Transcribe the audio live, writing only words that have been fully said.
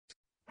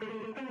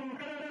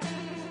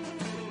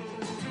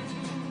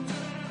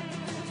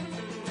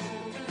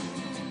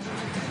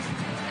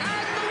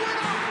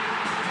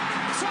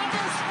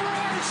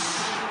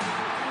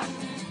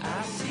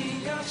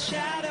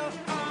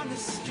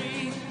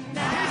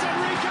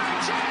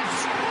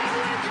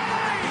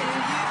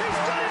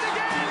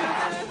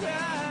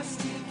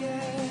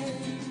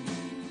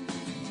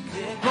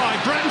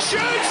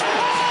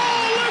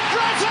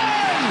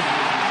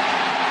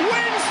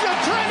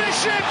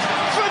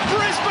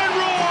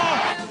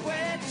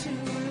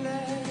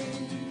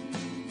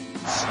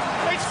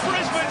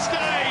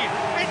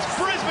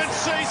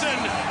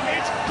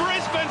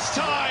It's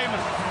time.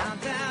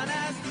 Countdown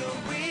as the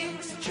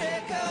weeks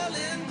trickle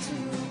into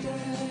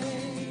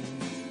day.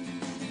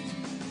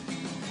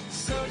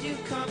 So you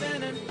come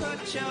in and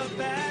put your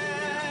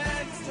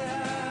bags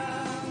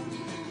down.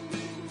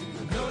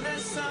 I know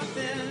there's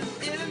something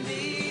in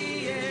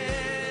the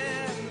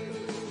air.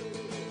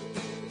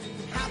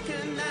 How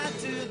can I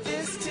do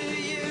this to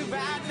you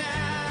right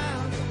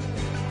now?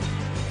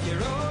 You're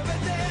over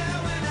there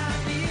when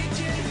I need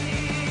you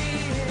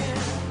here.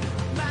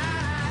 My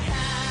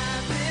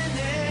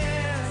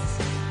happiness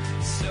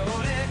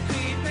slowly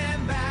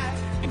creeping back.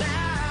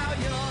 Now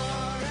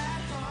you're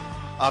at home.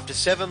 After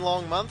 7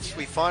 long months,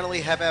 we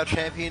finally have our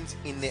champions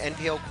in the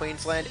NPL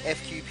Queensland,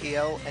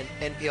 FQPL and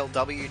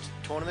NPLW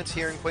tournaments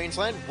here in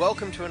Queensland.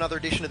 Welcome to another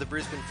edition of the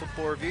Brisbane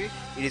Football Review.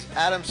 It is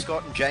Adam,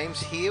 Scott and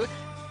James here.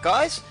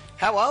 Guys,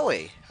 how are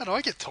we? How do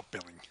I get top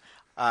billing?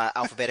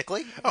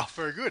 Alphabetically. Oh,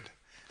 very good.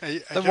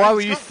 Then why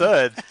were you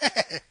third?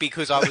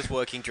 Because I was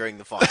working during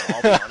the final,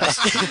 I'll be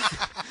honest.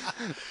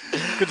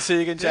 Good to see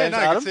you again, Yeah, James. no,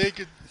 Adam?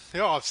 good.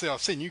 Yeah,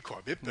 I've seen you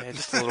quite a bit, but Yeah,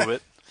 just a little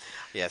bit.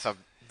 Yes, I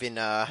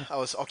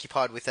was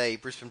occupied with a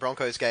Brisbane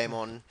Broncos game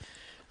on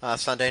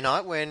Sunday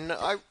night when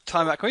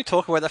Time out. Can we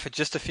talk about that for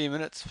just a few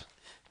minutes?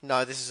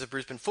 No, this is a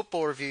Brisbane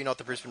Football Review, not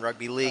the Brisbane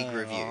Rugby League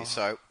Review,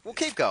 so we'll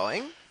keep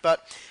going.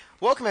 But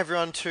welcome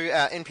everyone to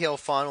our NPL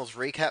Finals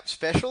recap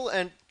special,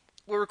 and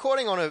we're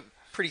recording on a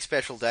pretty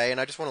special day, and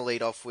I just want to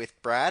lead off with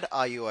Brad.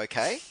 Are you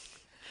okay?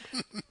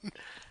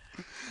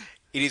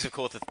 It is of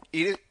course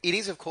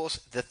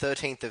the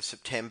 13th of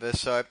September,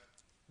 so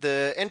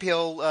the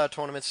NPL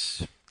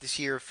tournaments this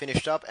year have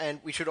finished up, and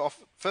we should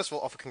first of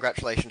all offer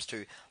congratulations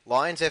to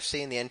Lions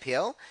FC in the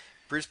NPL,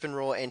 Brisbane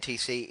Roar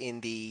NTC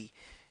in the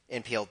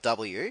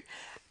NPLW,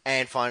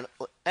 and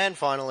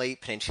finally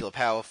Peninsula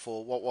Power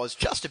for what was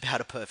just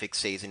about a perfect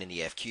season in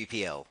the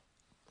FQPL.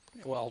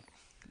 Well,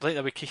 I think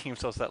they'll be kicking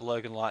themselves that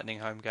Logan Lightning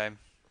home game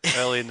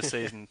early in the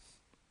season.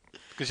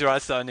 Because you're right,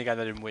 it's the only game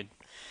they didn't win.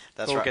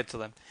 That's we'll right. get to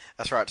them.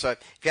 That's right. So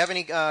if you have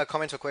any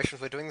comments or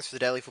questions, we're doing this for the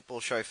Daily Football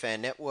Show Fan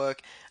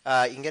Network.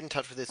 You can get in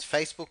touch with us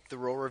Facebook, The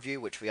Raw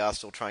Review, which we are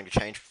still trying to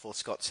change before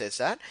Scott says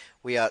that.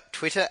 We are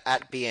Twitter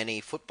at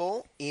BNE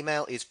Football.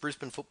 Email is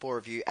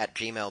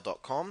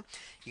brisbanefootballreview@gmail.com.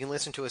 You can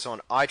listen to us on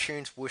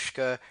iTunes,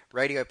 Whooshkaa,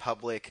 Radio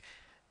Public,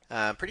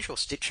 pretty sure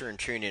Stitcher and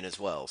TuneIn as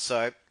well.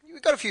 So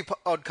we've got a few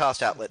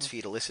podcast outlets for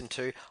you to listen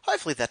to.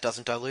 Hopefully that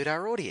doesn't dilute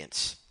our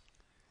audience.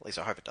 At least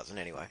I hope it doesn't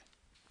anyway.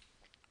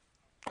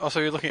 Oh,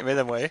 so you're looking at me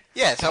then, were you?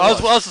 Yes, I was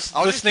just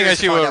listening curious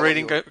as you to find were out what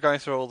reading, going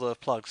through all the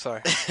plugs,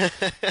 sorry.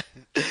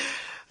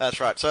 That's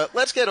right. So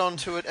let's get on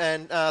to it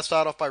and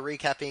start off by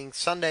recapping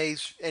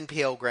Sunday's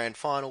NPL Grand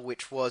Final,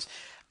 which was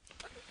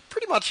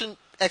pretty much an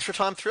extra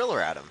time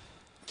thriller, Adam.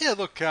 yeah,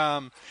 look,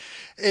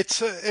 it's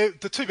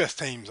the two best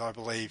teams, I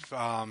believe,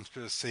 for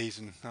the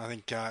season. I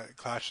think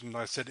Clash and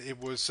I said it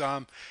was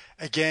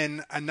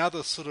again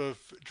another sort of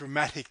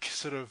dramatic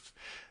sort of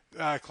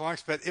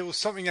climax, but it was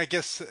something, I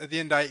guess, at the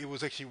end of the day, it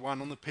was actually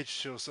won on the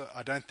pitch.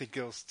 I don't think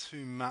there was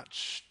too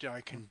much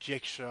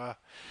conjecture.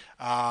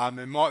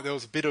 There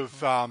was a bit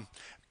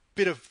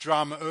of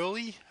drama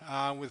early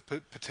with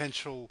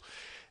potential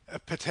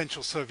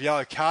sort of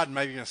yellow card, and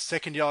maybe even a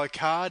second yellow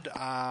card.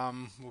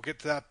 We'll get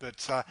to that,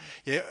 but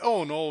yeah,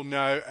 all in all,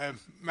 no.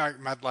 Marek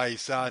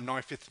Madley's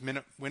 95th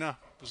minute winner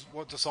was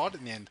what decided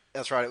in the end.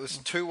 That's right. It was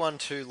 2-1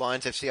 to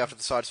Lions FC after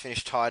the sides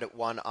finished tied at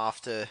 1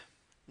 after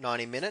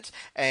 90 minutes,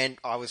 and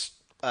I was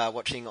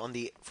watching on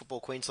the Football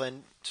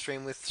Queensland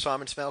stream with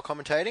Simon Smell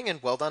commentating,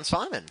 and well done,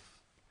 Simon.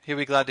 He'll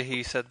be glad to hear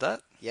you said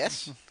that.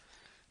 Yes.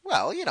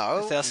 Well, you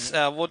know. It's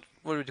our, what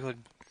do we call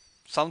him?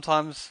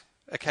 Sometimes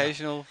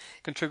occasional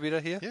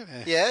contributor here.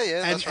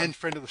 Yeah, that's right. And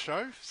friend of the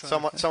show. So.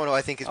 Someone who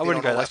I think has I been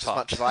wouldn't on go the that list as far.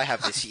 much as I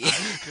have this year.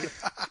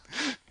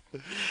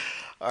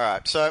 All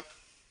right, so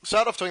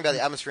start off talking about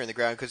the atmosphere in the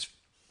ground, because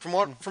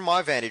from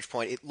my vantage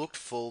point, it looked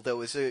full. There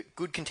was a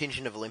good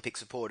contingent of Olympic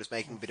supporters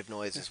making a bit of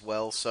noise as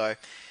well. So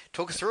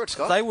talk us through it,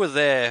 Scott. They were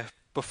there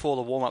before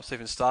the warm-ups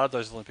even started,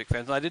 those Olympic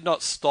fans. And they did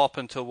not stop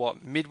until,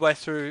 midway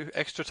through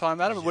extra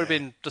time, Adam? It would have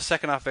been the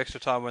second half of extra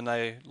time when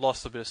they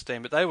lost a bit of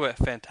steam. But they were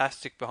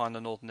fantastic behind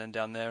the northern end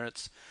down there.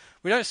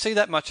 We don't see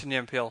that much in the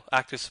NPL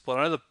active support.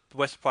 I know the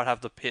West Pride have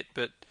the pit,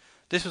 but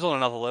this was on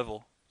another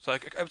level. So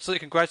absolutely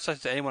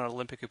congratulations to anyone at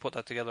Olympic who put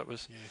that together. It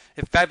was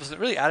fabulous. It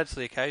really added to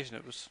the occasion.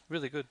 It was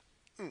really good.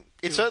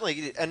 It certainly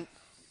did. And,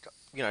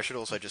 I should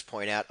also just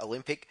point out,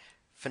 Olympic,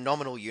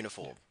 phenomenal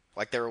uniform.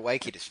 Like, their away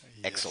kit is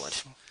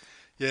excellent.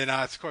 Yeah,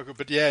 no, it's quite good.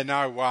 But yeah,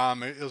 no,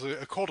 it was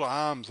a call to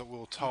arms that we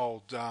were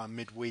told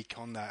midweek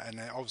on that,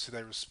 and obviously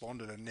they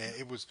responded, and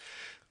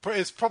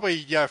it's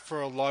probably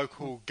for a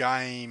local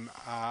game,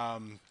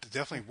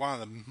 definitely one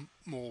of the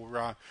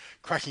more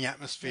cracking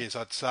atmospheres,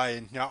 I'd say.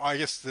 And I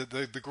guess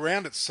the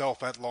ground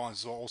itself at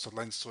Lions also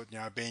lends to it,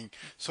 being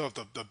sort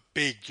of the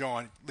big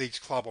giant leagues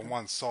club on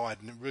one side,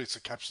 and it really sort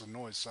of captures the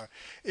noise. So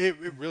it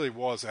really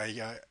was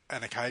an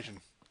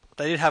occasion.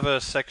 They did have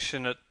a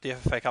section at the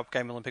FFA Cup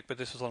game Olympic, but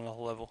this was on another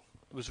level.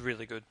 It was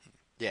really good.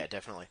 Yeah,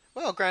 definitely.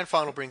 Well, grand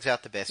final brings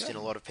out the best in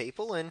a lot of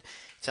people, and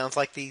it sounds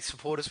like the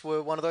supporters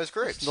were one of those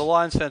groups. The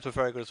Lions fans were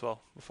very good as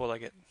well before they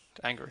get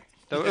angry.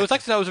 It was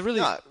actually it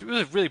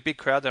was a really big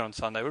crowd there on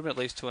Sunday. It would have been at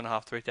least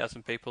 2,500 to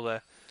 3,000 people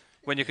there.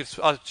 When you could,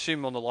 I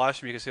assume on the live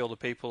stream you could see all the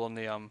people on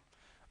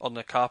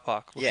the car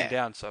park looking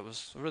down. So it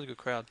was a really good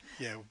crowd.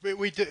 Yeah,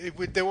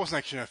 there wasn't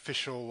actually an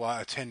official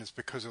attendance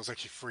because it was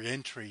actually free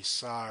entry.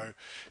 So,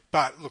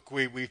 but look,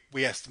 we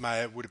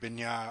estimate it would have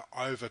been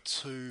over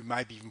 2,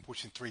 maybe even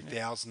pushing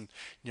 3,000,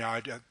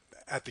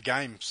 at the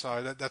game.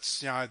 So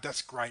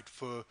that's great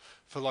for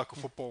local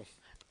football.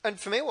 And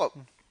for me, what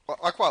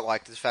I quite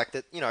liked is the fact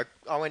that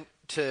I went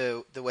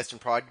to the Western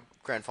Pride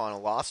Grand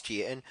Final last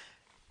year, and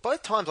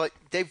both times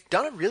they've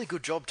done a really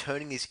good job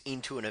turning this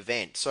into an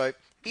event. So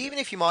even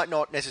if you might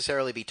not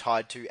necessarily be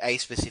tied to a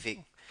specific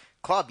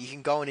club, you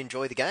can go and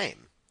enjoy the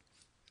game.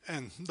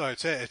 And no,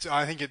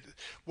 I think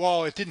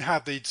while it didn't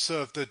have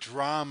the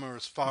drama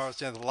as far as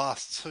the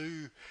last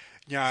two,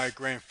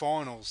 grand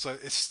finals, so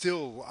it's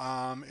still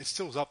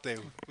up there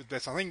with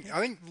best. I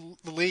think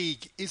the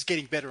league is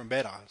getting better and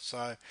better.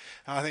 So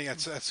I think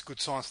that's good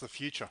signs for the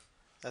future.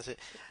 That's it.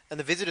 And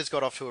the visitors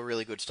got off to a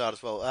really good start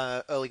as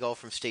well. Early goal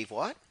from Steve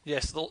White.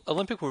 Yes, the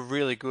Olympic were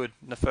really good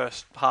in the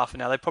first half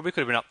an hour. They probably could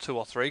have been up 2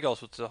 or 3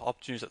 goals with the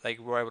opportunities that they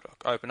were able to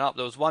open up.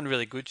 There was one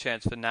really good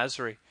chance for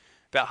Nasri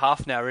about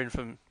half an hour in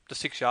from the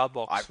 6-yard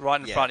box,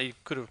 right in front. He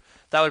could have.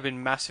 That would have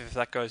been massive if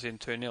that goes in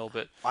 2-0.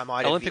 But I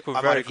might Olympic were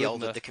have very good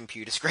yelled at the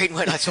computer screen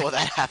when I saw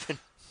that happen.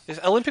 Yes,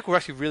 Olympic were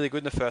actually really good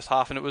in the first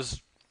half, and it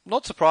was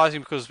not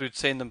surprising because we'd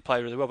seen them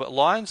play really well. But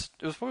Lions,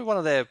 it was probably one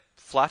of their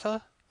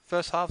flatter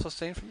first halves I've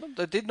seen from them.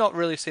 They did not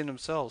really seem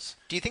themselves.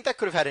 Do you think that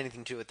could have had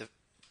anything to do with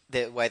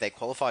the way they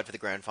qualified for the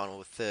grand final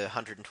with the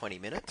 120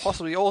 minutes?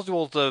 Possibly. All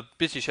the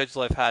busy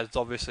schedule they've had has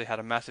obviously had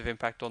a massive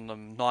impact on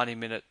them. 90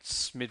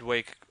 minutes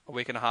midweek, a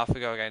week and a half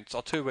ago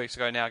or 2 weeks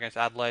ago now against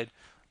Adelaide.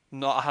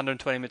 Not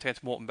 120 minutes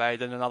against Moreton Bay,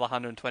 then another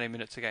 120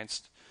 minutes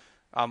against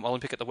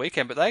Olympic at the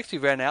weekend. But they actually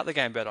ran out the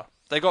game better.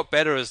 They got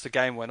better as the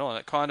game went on.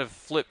 It kind of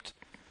flipped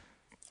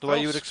the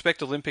way you would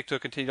expect Olympic to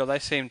continue. They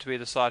seemed to be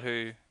the side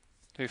who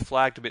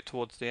flagged a bit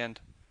towards the end.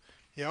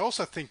 Yeah, I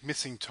also think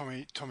missing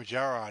Tommy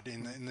Gerrard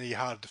in the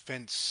hard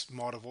defence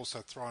might have also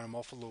thrown him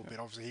off a little bit.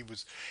 Obviously,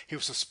 he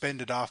was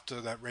suspended after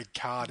that red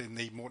card in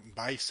the Moreton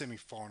Bay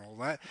semi-final.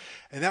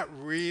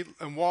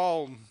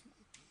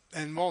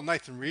 And while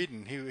Nathan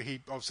Reardon,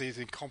 he obviously is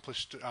an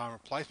accomplished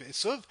replacement, it's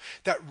sort of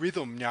that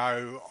rhythm,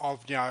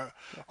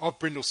 of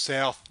Brindle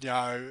South,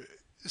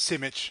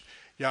 Simic.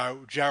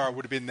 Jarrah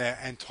would have been there,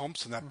 and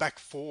Thompson, that back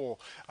four,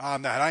 they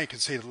had only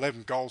conceded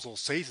 11 goals all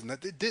season.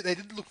 They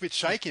did look a bit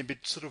shaky, a bit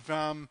sort of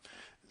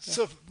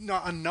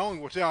not unknowing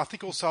what to do. I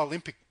think also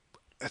Olympic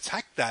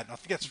attacked that. I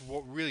think that's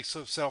what really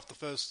sort of set off the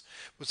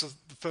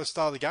first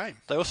start of the game.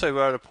 They also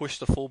were able to push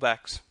the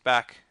fullbacks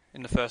back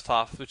in the first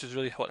half, which is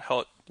really what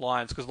helped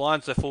Lions, because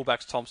Lions, their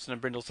fullbacks, Thompson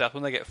and Brindle South,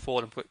 when they get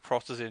forward and put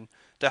crosses in,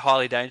 they're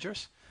highly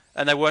dangerous.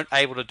 And they weren't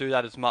able to do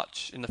that as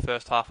much in the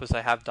first half as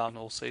they have done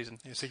all season.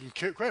 Yeah, so you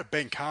can credit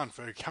Ben Kahn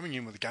for coming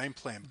in with a game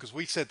plan, because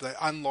we said that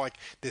unlike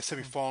their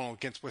semi-final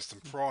against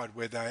Western Pride,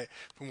 where they,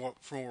 from all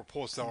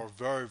reports, they were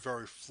very,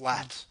 very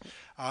flat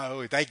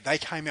early. They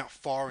came out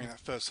firing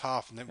that first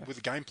half and then with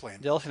a game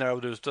plan. The other thing they were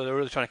able to do is they were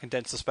really trying to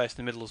condense the space in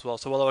the middle as well.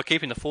 So while they were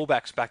keeping the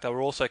fullbacks back, they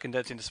were also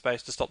condensing the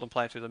space to stop them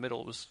playing through the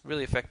middle. It was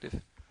really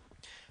effective.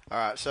 All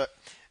right, so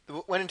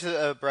went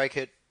into a break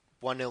at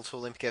 1-0 to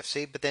Olympic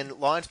FC, but then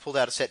Lions pulled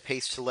out a set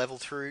piece to level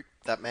through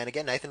that man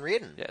again, Nathan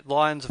Reardon. Yeah,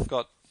 Lions have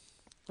got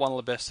one of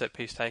the best set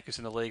piece takers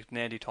in the league,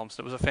 Nandy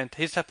Thompson. It was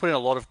he's put in a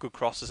lot of good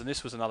crosses, and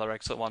this was another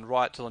excellent one,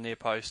 right to the near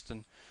post.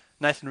 And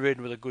Nathan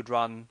Reardon with a good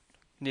run,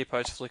 near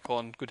post flick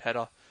on, good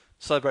header,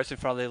 celebrates in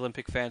front of the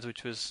Olympic fans,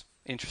 which was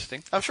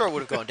interesting. I'm sure it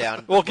would have gone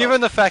down. Well, given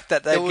the fact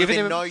that there would have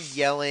been no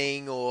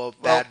yelling or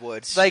bad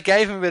words. They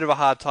gave him a bit of a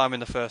hard time in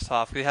the first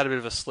half. He had a bit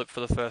of a slip for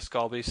the first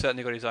goal, but he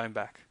certainly got his own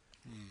back.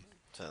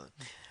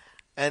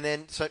 And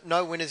then, so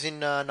no winners in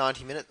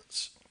 90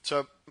 minutes.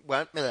 So,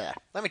 let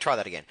me try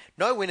that again.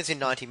 No winners in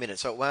 90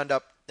 minutes, so it wound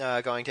up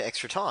going to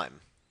extra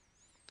time.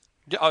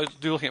 Yeah, oh,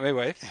 you're looking at me,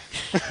 way.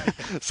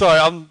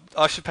 Sorry,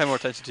 I should pay more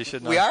attention to you,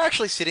 shouldn't I? We are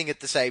actually sitting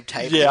at the same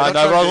table. Yeah, I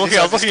know. I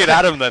was looking at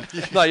Adam then.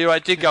 No, you're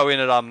right. It did go in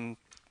at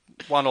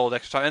 1-1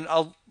 extra time.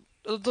 And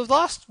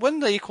when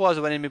the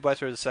equaliser went in midway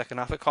through the second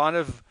half, it kind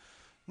of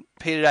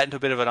petered out into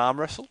a bit of an arm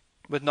wrestle,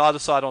 with neither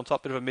side on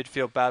top, bit of a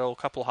midfield battle, a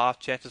couple of half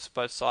chances for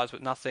both sides,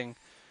 but nothing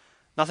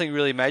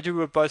really major. We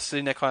were both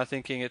sitting there kind of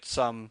thinking it's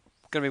going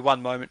to be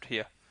one moment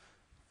here.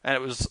 And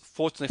it was,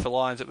 fortunately for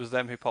Lions, it was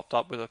them who popped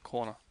up with a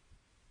corner.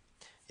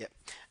 Yep.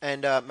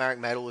 And Marek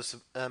Madel was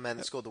the man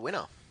that scored the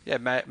winner. Yeah,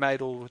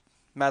 Madley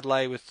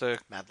with the...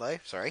 Madley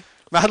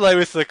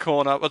with the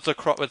corner, with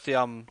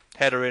the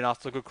header in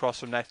after the good cross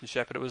from Nathan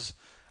Shepherd. It was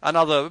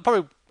another...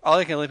 Probably, I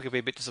think Olympic would be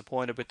a bit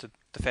disappointed with the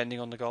defending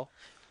on the goal.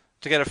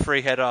 To get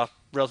a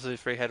relatively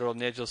free header on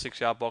the edge of the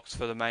 6-yard box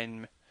for the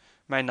main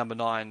number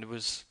 9, it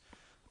was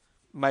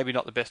maybe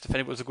not the best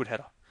defending, but it was a good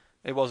header.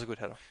 It was a good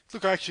header.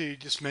 Look, I actually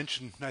just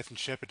mentioned Nathan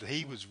Shepherd.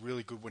 He was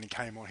really good when he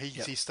came on.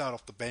 He started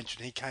off the bench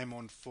and he came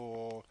on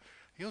for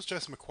It was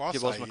Jason McQuarrie.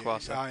 It was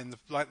McQuarrie. In the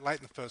late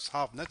in the first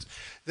half, and that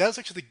was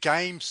actually the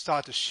game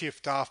started to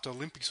shift after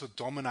Olympics were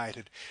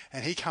dominated,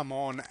 and he come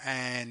on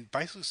and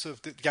basically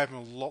sort of gave him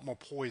a lot more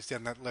poise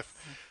down that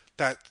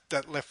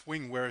left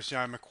wing. Whereas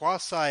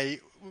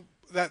McQuarrie,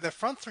 that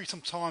front three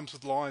sometimes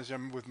with Lions,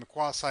 with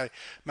McQuarrie,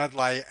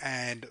 Madley,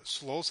 and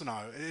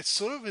Slozano, it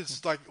sort of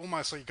is like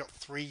almost like you've got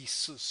three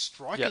sort of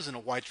strikers in a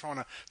way trying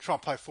to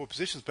play four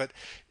positions, but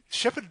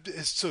Shepherd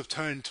has sort of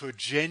turned into a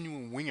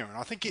genuine winger, and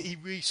I think he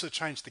really sort of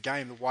changed the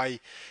game, the way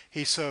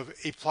he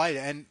played.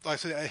 And like I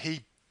said,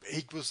 he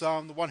was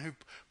the one who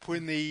put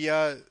in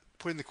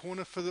the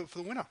corner for the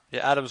winner.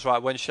 Yeah, Adam's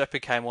right. When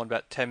Shepherd came on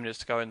about 10 minutes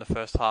to go in the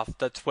first half,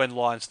 that's when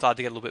Lions started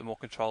to get a little bit more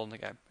control in the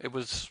game.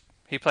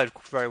 He played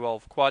very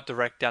well, quite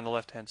direct down the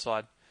left-hand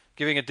side,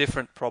 giving a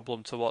different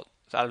problem to what,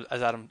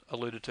 as Adam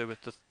alluded to,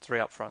 with the three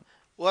up front.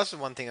 Well, that's the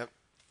one thing that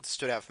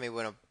stood out for me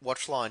when I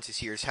watched Lions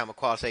this year is how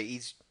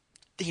McQuarrie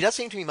he does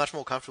seem to be much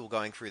more comfortable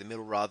going through the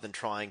middle rather than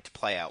trying to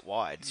play out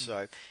wide.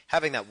 So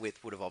having that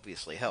width would have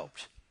obviously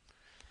helped.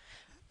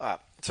 All right.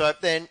 So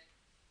then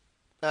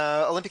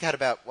Olympic had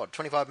about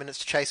 25 minutes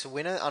to chase a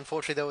winner.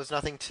 Unfortunately, there was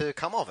nothing to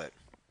come of it.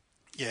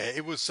 Yeah,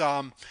 it was.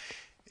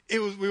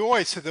 We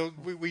always said that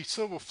we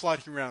sort of were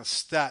floating around a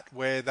stat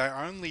where they're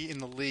only in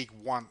the league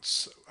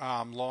once.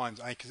 Lions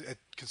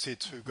conceded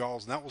 2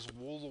 goals, and that was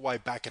all the way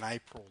back in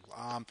April.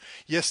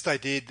 Yes, they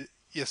did.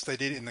 Yes, they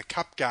did in the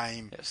cup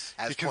game. Yes,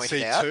 as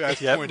pointed out.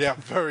 Pointed out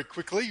very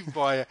quickly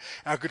by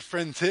our good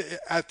friends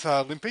at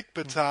Olympic.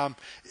 But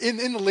in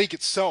the league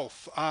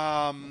itself,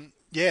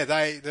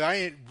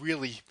 they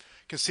really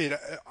conceded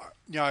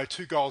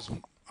 2 goals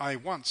only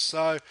once.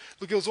 So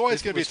look, it was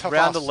always going to be a tough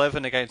round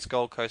 11 against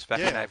Gold Coast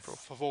back in April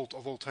of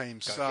all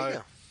teams.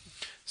 So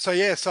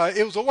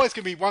it was always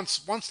going to be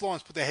once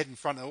Lions put their head in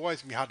front, it was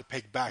always going to be hard to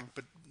peg back.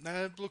 But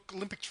look,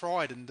 Olympic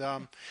tried, and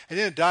at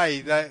the end of the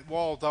day,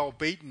 while they were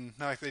beaten,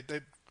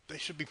 they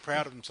should be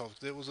proud of themselves.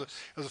 It was a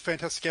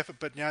fantastic effort,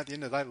 but at the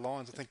end of the day,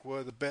 Lions I think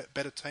were the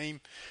better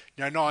team.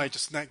 Not only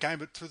just in that game,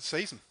 but for the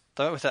season.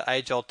 They went with that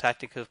age-old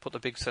tactic of put the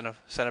big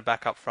centre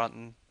back up front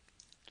and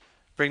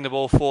bring the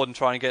ball forward and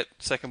try and get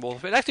second ball.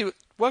 It actually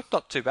worked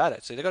not too bad.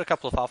 Actually, they got a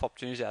couple of half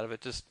opportunities out of it,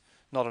 just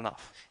not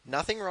enough.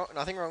 Nothing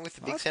wrong with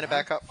the big centre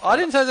back up. I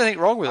didn't say anything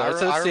wrong with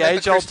it. It's the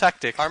age-old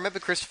tactic. I remember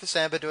Christopher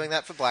Samba doing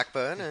that for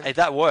Blackburn. And hey,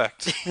 that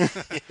worked.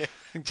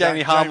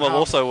 Jamie Harmwell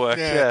also worked.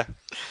 Yeah.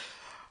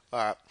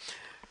 All right.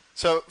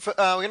 So we're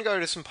going to go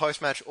to some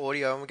post-match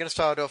audio, and we're going to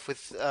start off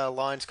with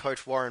Lions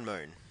coach Warren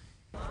Moon.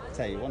 That's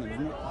how you want it,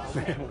 isn't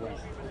it?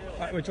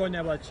 Right, we're joined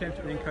now by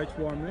champion coach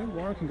Warren Moon.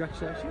 Warren,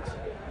 congratulations.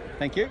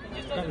 Thank you.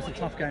 That was a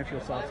tough game for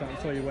yourself, so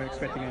I'm sure you weren't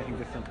expecting anything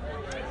different.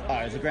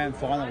 It was a grand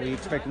final. We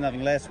expected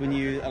nothing less. We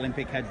knew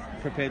Olympic had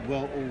prepared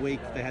well all week.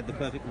 They had the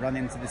perfect run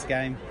into this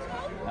game.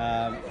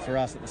 For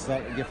us, it was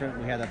slightly different.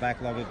 We had a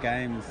backlog of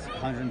games,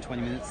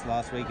 120 minutes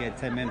last week. We had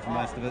 10 men for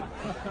most of it.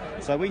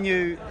 So we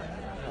knew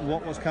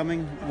what was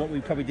coming. What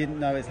we probably didn't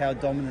know is how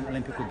dominant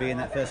Olympic would be in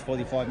that first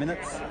 45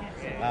 minutes.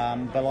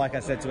 But like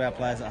I said to our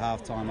players at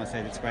half-time, I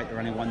said it's great they're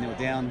only 1-0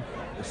 down.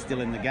 We're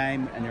still in the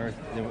game, and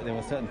there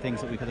were certain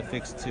things that we could have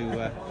fixed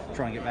to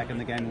try and get back in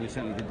the game, and we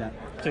certainly did that.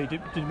 So you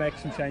did make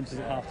some changes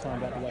at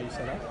half-time about the way you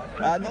set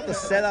up? Not the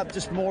setup,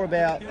 just more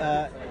about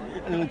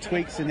little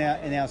tweaks in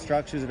our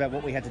structures about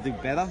what we had to do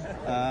better,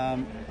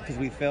 because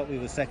we felt we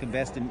were second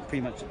best in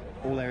pretty much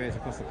all areas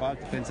across the park,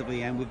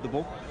 defensively and with the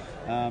ball.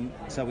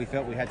 So we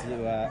felt we had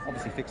to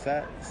obviously fix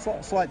that.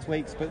 Slight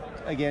tweaks, but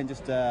again,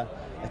 just a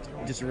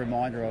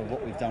reminder of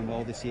what we've done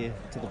well this year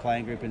to the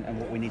playing group and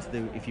what we need to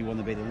do if you want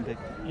to beat Olympic.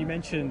 You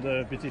mentioned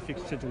the busy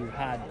fixture that we've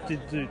had.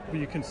 Were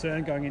you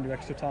concerned going into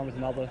extra time with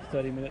another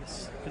 30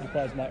 minutes that your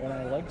players might run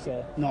out of legs?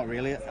 Or? Not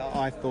really.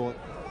 I thought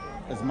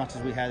as much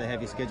as we had a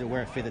heavy schedule,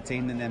 we're a fitter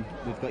team than them.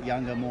 We've got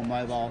younger, more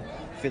mobile,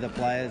 fitter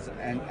players,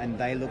 and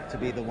they look to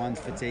be the ones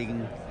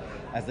fatiguing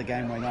as the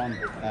game went on.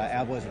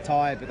 Our boys were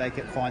tired, but they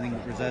kept finding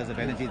reserves of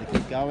energy to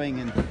keep going.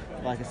 And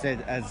like I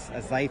said, as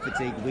they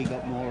fatigued, we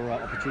got more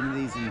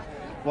opportunities. And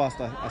whilst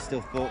I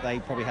still thought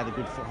they probably had a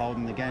good foothold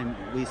in the game,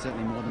 we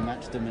certainly more than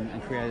matched them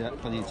and created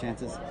plenty of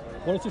chances.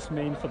 What does this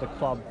mean for the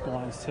club,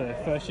 Lions, to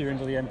first year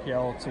into the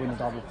NPL to win a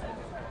double?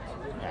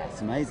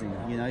 It's amazing.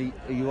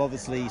 You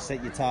obviously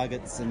set your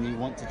targets and you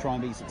want to try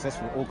and be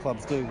successful. All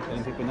clubs do.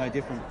 Olympic were no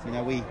different.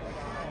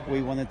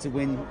 We wanted to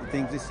win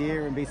things this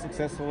year and be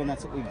successful, and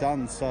that's what we've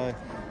done. So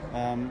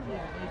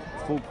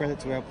full credit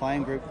to our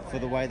playing group for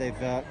the way they've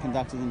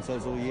conducted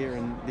themselves all year,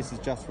 and this is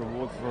just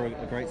reward for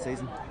a great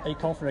season. Are you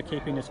confident of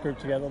keeping this group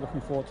together,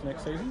 looking forward to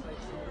next season?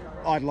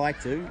 I'd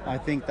like to. I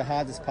think the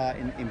hardest part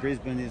in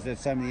Brisbane is there's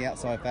so many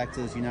outside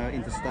factors,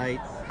 interstate,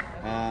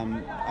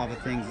 other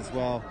things as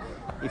well.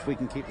 If we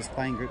can keep this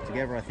playing group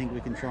together, I think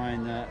we can try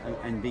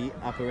and be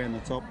up around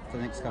the top for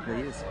the next couple of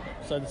years.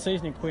 So the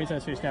season in Queensland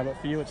is finished now, but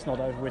for you it's not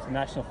over with. The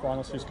national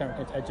finals who's coming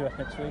against Edgeworth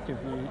next week.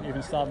 Have you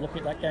even started looking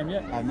at that game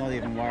yet? I'm not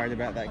even worried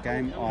about that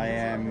game. I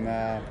am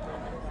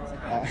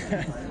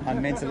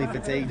I'm mentally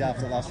fatigued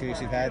after the last few weeks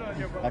we've had.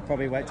 I'd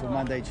probably wait till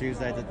Monday,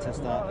 Tuesday to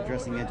start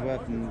addressing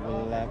Edgeworth, and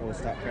we'll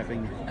start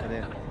prepping for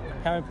there.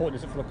 How important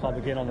is it for the club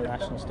again on the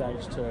national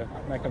stage to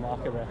make a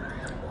marker there?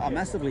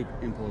 Massively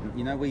important.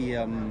 You know, we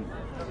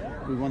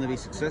want to be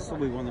successful.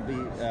 We want to be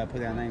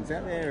put our names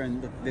out there,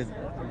 and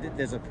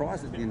there's a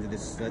prize at the end of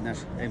this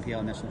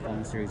NPL National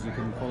Final Series. You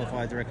can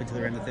qualify directly to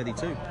the round of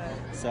 32.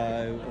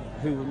 So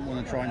who wouldn't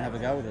want to try and have a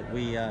go with it?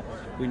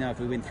 We know if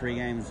we win 3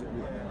 games,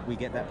 we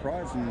get that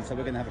prize, and so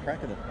we're going to have a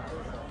crack at it.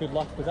 Good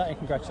luck with that, and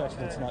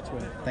congratulations on tonight's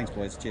win. Thanks,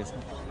 boys. Cheers.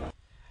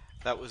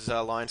 That was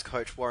Lions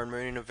coach Warren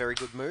Moon in a very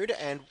good mood,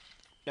 and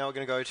now we're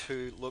going to go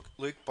to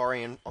Luke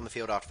Borrian on the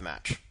field after the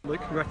match. Luke,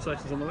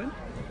 congratulations on the win.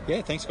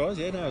 Yeah, thanks guys.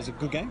 Yeah, no, it was a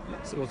good game.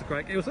 It was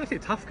it was actually a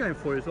tough game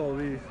for you as well.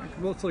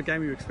 What sort of game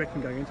were you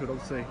expecting going into it?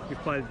 Obviously, you've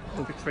played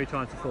Olympics 3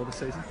 times before this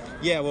season.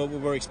 Yeah, well, we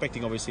were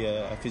expecting obviously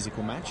a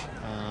physical match,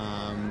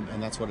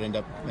 and that's what it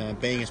ended up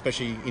being,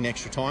 especially in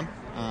extra time.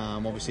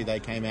 Obviously, they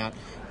came out,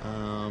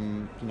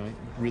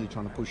 really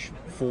trying to push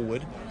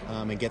forward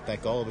and get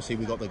that goal. Obviously,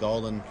 we got the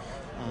goal and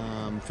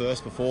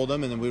first before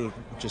them, and then we were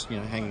just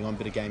hanging on a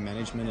bit of game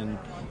management,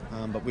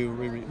 but we were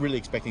really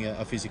expecting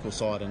a physical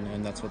side,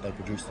 and that's what they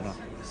produced tonight.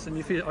 So in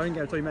your own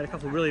game, you made a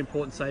couple of really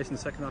important saves in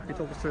the second half. Can you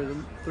talk us through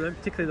them,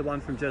 particularly the one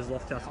from Jez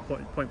Lofthouse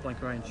at point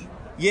blank range?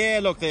 Yeah,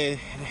 look, they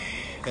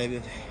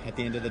at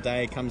the end of the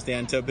day, it comes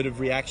down to a bit of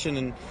reaction,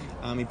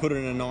 and he put it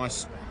in a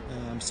nice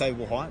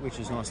savable height, which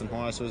is nice and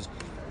high, so it was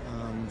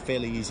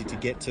fairly easy to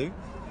get to.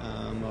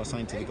 I was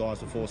saying to the guys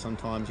before,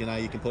 sometimes you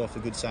can pull off a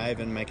good save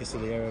and make a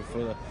silly error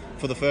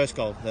for the first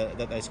goal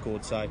that they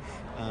scored. So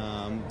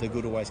the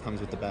good always comes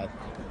with the bad.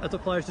 As the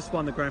players just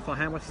won the grand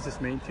final, how much does this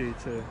mean to you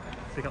to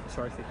pick up the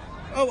trophy?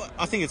 Oh,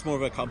 I think it's more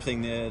of a club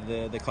thing.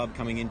 The club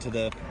coming into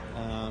the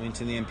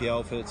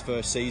NPL for its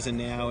first season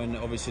now, and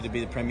obviously to be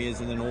the premiers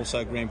and then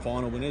also grand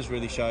final winners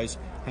really shows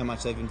how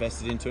much they've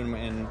invested into it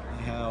and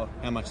how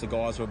much the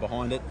guys were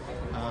behind it.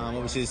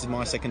 Obviously, this is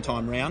my second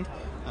time round.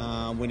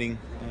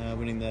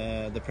 Winning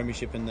the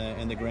premiership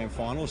and the grand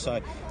final, so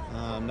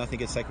nothing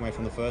gets taken away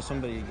from the first one,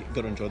 but you've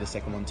got to enjoy the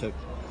second one too.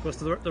 Of course,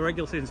 the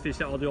regular season's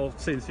finished out, or the all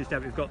season's finished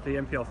out. We've got the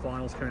NPL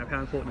finals coming up. How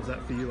important is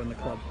that for you and the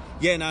club?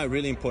 Yeah, no,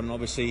 really important.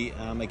 Obviously,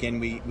 again,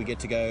 we get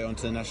to go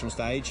onto the national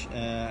stage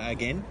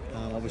again.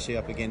 Obviously,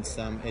 up against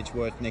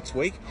Edgeworth next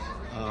week.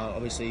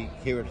 Obviously,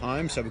 here at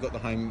home, so we've got the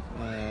home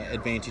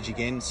advantage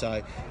again.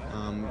 So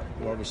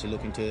we're obviously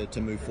looking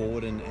to move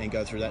forward and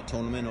go through that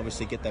tournament.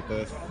 Obviously, get that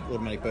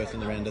automatic berth in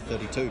the round of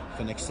 32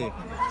 for next year.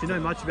 Do you know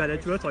much about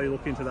Edgeworth, or are you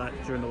looking into that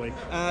during the week?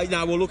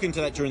 No, we'll look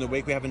into that during the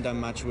week. We haven't done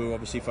much. We're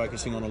obviously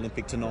focusing on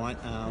Olympic tonight.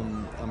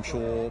 I'm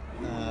sure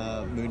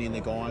Mooney and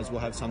the guys will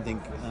have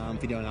something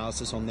video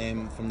analysis on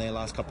them from their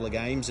last couple of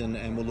games,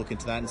 and we'll look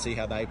into that and see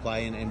how they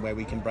play and where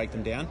we can break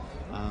them down.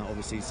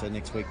 Obviously, so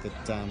next week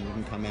that we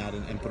can come out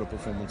and put a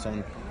performance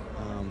on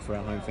for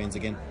our home fans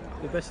again.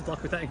 Well, best of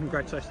luck with that, and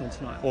congratulations on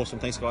tonight. Awesome,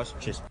 thanks guys.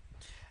 Cheers.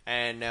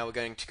 And now we're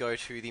going to go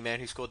to the man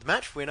who scored the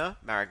match winner,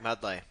 Marek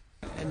Madley.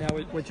 And now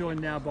we're joined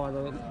now by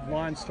the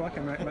Lions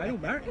striker, Marek Madel.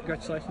 Marek,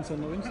 congratulations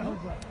on the win tonight.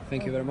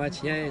 Thank you very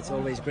much. Yeah, it's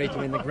always great to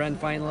win the grand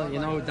final,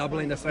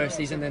 doubling the first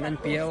season in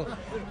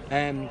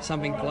NPL,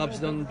 something clubs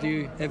don't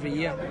do every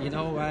year,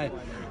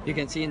 You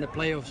can see in the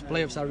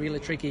playoffs are really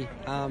tricky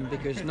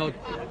because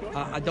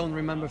I don't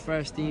remember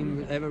first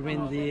team ever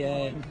win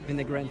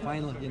the grand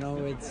final.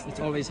 It's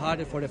always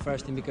harder for the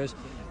first team because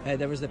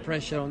there was the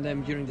pressure on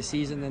them during the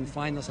season, and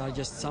finals are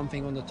just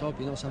something on the top,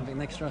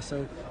 something extra.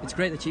 So it's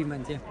great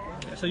achievement, yeah.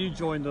 So you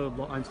joined the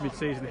Lions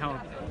mid-season.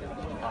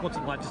 What's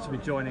it like just to be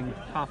joining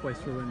halfway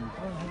through and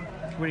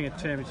winning a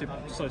championship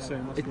so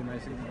soon? Must be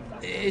amazing.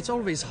 It's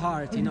always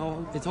hard,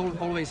 It's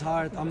always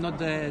hard. I'm not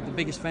the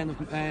biggest fan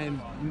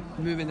of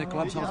moving the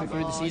clubs halfway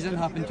through the season.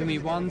 Happened to me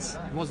once.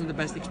 It wasn't the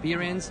best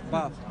experience,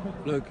 but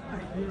look,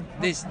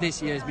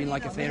 this year has been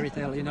like a fairy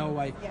tale.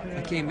 I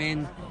came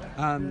in,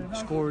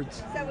 scored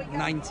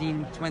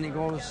 19, 20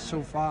 goals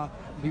so far.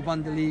 We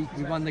won the league.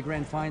 We won the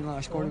grand final.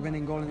 I scored a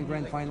winning goal in the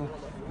grand final.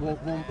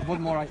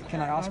 What more can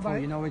I ask for?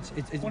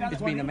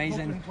 It's been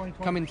amazing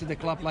coming to the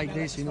club like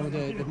this.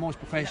 The most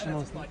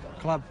professional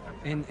club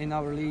in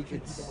our league.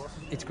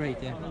 It's great.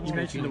 Yeah. You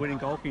mentioned the winning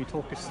goal. Can you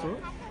talk us through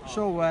it?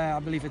 So I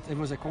believe it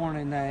was a corner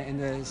in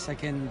the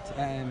second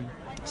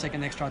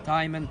extra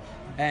time,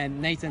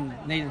 and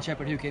Nathan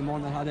Shepherd, who came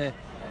on and had a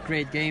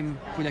great game,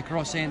 put a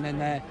cross in,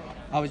 and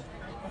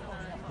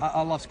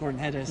I love scoring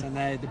headers, and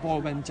the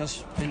ball went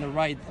just in the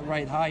right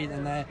height,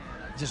 and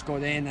just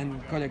got in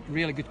and got a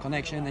really good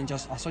connection, and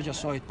I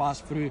just saw it pass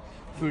through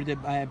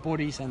the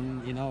bodies,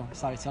 and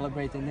started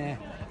celebrating there.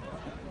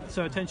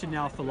 So attention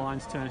now for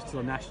Lions turns to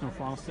the national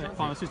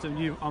final system.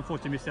 You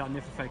unfortunately missed out in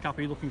the FFA Cup.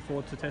 Are you looking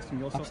forward to testing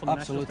yourself on the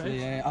national stage?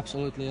 Yeah,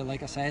 absolutely.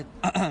 Like I said,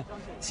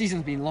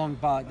 season's been long,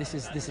 but this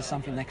is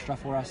something extra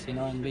for us,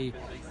 and we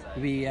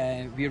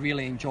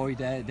really enjoy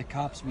the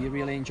cups. We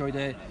really enjoy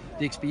the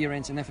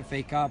experience in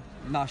FFA Cup.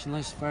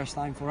 Nationals first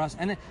time for us,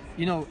 and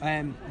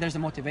there's a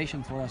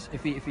motivation for us.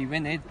 If we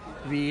win it,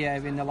 we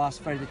win the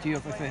last 32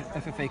 of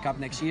FFA Cup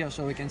next year,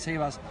 so we can save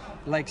us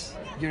legs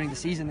during the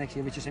season next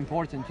year, which is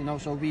important.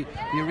 So we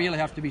really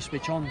have to be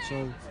switch on.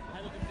 So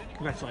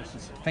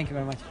congratulations. Thank you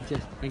very much.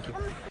 Cheers. Thank you.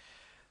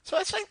 So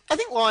I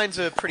think Lions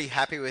are pretty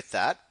happy with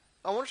that.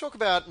 I want to talk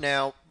about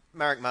now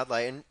Marek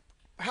Mudley, and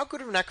how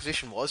good of an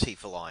acquisition was he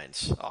for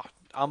Lions? Oh,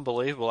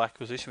 unbelievable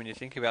acquisition when you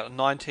think about it.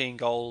 19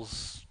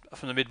 goals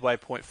from the midway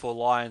point for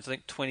Lions. I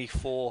think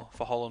 24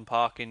 for Holland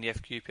Park in the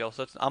FQPL.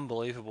 So that's an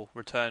unbelievable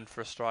return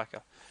for a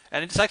striker.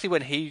 And it's actually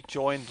when he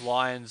joined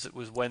Lions, it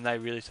was when they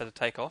really started to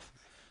take off.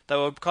 They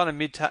were kind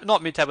of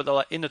not mid-tab, but they were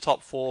like in the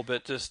top 4,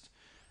 but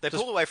They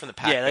pulled away from the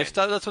pack. Yeah,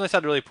 that's when they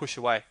started to really push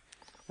away.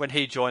 When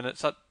he joined it,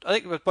 so I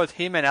think it was both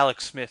him and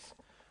Alex Smith.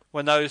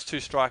 When those two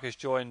strikers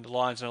joined the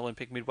Lions and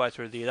Olympic midway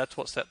through the year, that's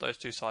what set those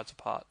two sides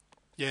apart.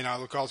 Yeah, no,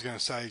 look, I was going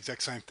to say the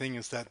exact same thing,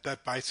 is that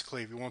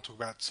basically, if you want to talk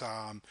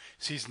about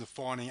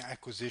season-defining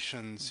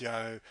acquisitions,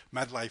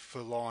 Madley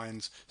for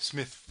Lions,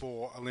 Smith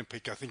for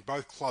Olympic, I think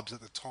both clubs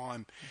at the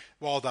time,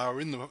 while they were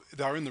in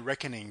the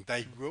reckoning,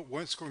 they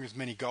weren't scoring as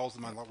many goals.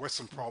 Like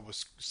Western Pride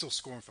was still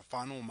scoring for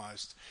fun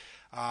almost.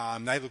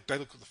 They looked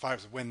at the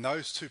favourites. When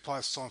those two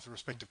players signed for the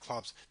respective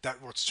clubs, that's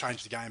what's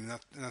changed the game,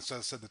 and that's, as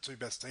I said, the two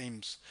best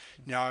teams,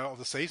 of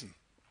the season.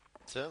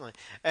 Certainly.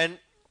 And,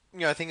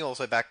 I think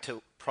also back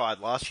to Pride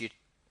last year,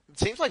 it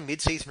seems like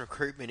mid-season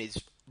recruitment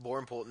is more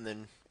important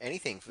than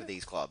anything for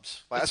these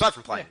clubs. Well, aside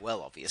from playing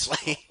well,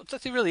 obviously. It's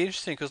actually really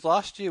interesting because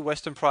last year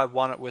Western Pride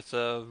won it with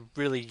a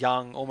really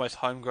young, almost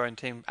homegrown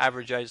team,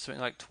 average age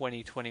something like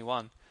 20,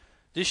 21.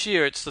 This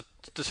year it's the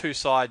two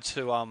sides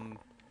who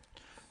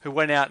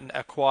went out and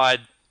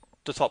acquired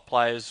the top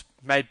players,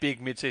 made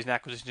big mid-season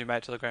acquisitions, who made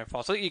it to the grand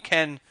final. So I think you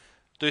can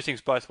do things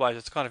both ways.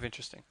 It's kind of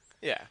interesting.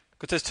 Yeah.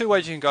 Because there's two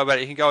ways you can go about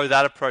it. You can go with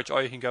that approach,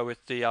 or you can go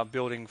with the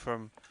building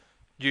from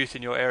youth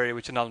in your area,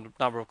 which a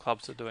number of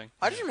clubs are doing.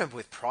 I just remember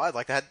with Pride,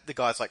 like they had the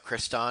guys like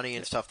Crestani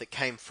and stuff that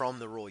came from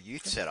the Raw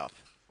Youth setup.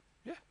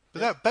 Yeah.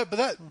 But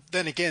that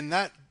then again,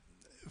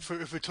 if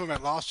we're talking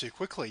about last year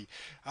quickly,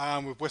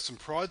 with Western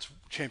Pride's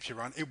championship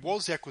run, it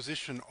was the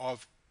acquisition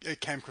of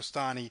Cam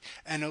Crestani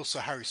and also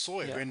Harry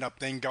Sawyer, who ended up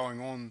then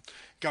going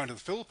to the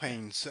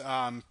Philippines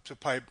to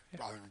play,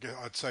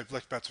 I'd say,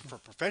 Black Bats for a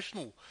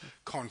professional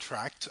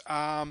contract.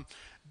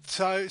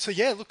 So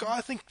yeah, look, I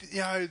think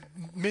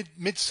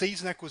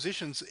mid-season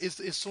acquisitions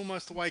is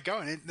almost the way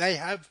going. And they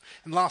have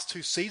in the last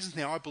 2 seasons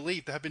now, I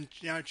believe, they have been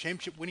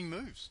championship-winning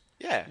moves.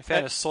 Yeah. In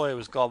fairness, Sawyer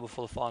was gone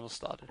before the final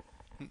started.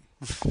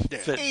 Yeah.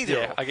 But,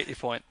 Either. I get your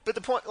point. But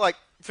the point, like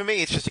for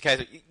me, it's just a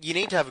case of you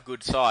need to have a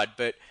good side,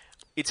 but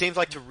it seems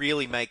like to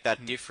really make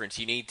that difference,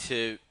 you need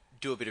to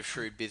do a bit of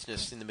shrewd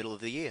business in the middle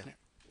of the year.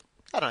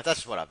 I don't know. That's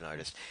just what I've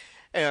noticed.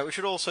 Anyway, we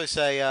should also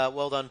say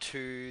well done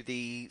to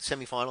the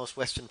semi-finalists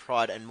Western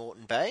Pride and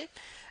Moreton Bay.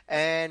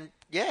 And,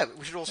 yeah,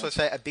 we should also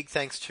say a big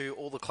thanks to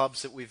all the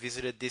clubs that we've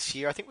visited this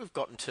year. I think we've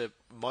gotten to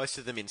most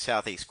of them in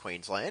southeast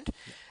Queensland.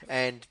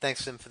 And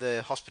thanks to them for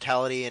the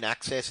hospitality and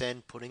access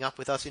and putting up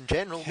with us in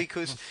general,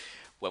 because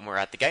when we're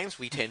at the games,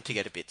 we tend to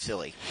get a bit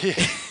silly. Yeah.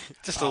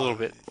 Just a little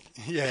bit.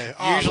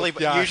 Yeah.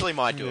 Usually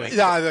my doing.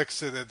 Yeah,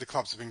 the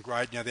clubs have been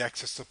great. The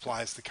access to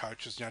players, the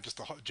coaches, just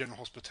the general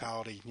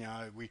hospitality.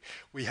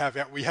 We have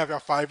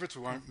our favourites.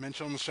 We won't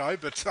mention on the show,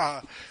 but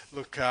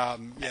look,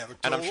 and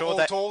I'm sure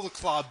that to all the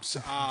clubs,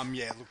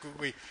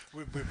 we're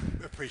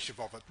appreciative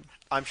of it.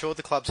 I'm sure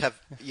the clubs have,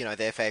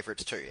 their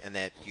favourites too, and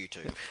they're you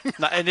too.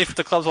 No, and if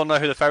the clubs want to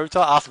know who the favourites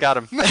are, ask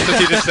Adam, because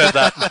he just said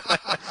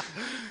that.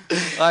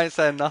 I ain't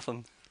saying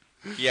nothing.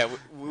 Yeah,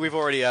 we've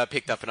already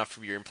picked up enough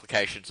from your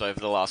implications over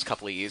the last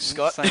couple of years,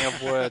 Scott. Saying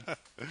a word.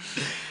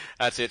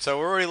 That's it. So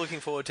we're already looking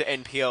forward to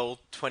NPL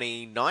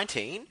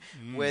 2019,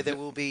 where there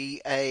will be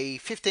a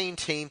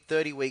 15-team,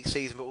 30-week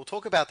season, but we'll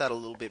talk about that a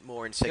little bit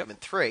more in segment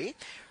 3.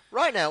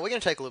 Right now, we're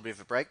going to take a little bit of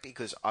a break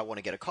because I want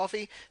to get a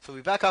coffee, so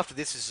we'll be back after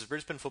this. This is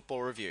Brisbane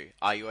Football Review.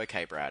 Are you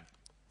okay, Brad?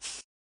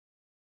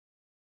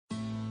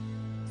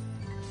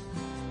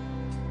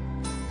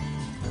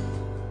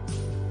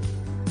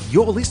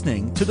 You're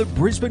listening to the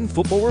Brisbane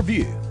Football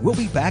Review. We'll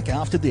be back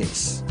after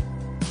this.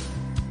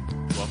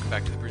 Welcome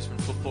back to the Brisbane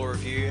Football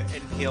Review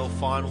NPL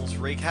Finals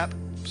Recap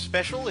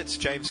Special. It's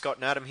James, Scott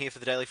and Adam here for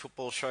the Daily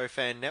Football Show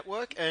Fan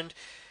Network, and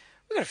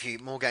we've got a few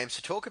more games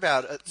to talk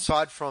about.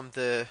 Aside from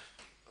the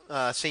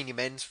senior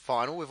men's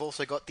final, we've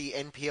also got the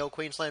NPL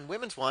Queensland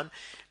women's one.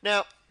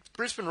 Now,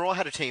 Brisbane Roar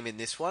had a team in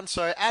this one,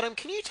 so Adam,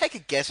 can you take a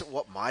guess at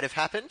what might have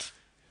happened?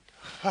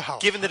 Wow.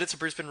 Given that it's a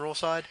Brisbane Roar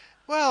side?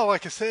 Well,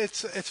 like I said,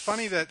 it's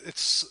funny that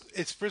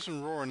it's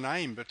Brisbane Roar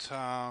name, but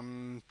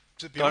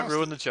to be Don't honest,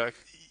 ruin the joke.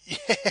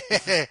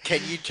 Yeah.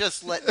 Can you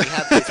just let me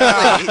have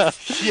this,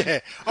 please? Yeah.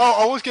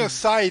 Oh, I was going to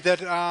say that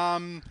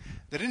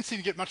they didn't seem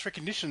to get much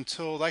recognition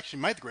until they actually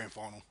made the grand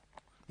final.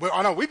 Well,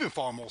 I know we've been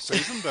following them all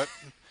season, but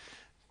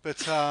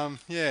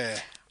yeah.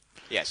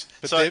 Yes.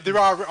 But So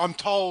I'm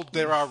told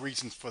there are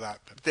reasons for that.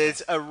 But,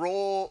 there's a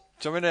Raw...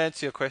 Do you want me to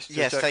answer your question?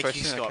 Yes, that thank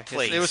question? you, Scott, Okay.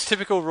 please. It was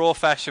typical Raw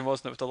fashion,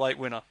 wasn't it, with the late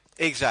winner?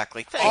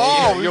 Exactly. Thank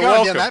oh, you. you're You're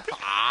going down welcome.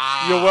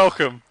 that. You're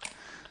welcome.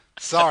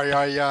 Sorry,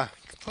 I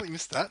completely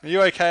missed that. Are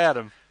you okay,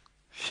 Adam?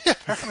 Yeah,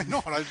 apparently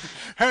not. I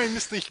apparently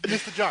missed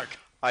the joke.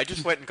 I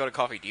just went and got a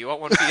coffee. Do you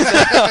want one for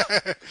yourself?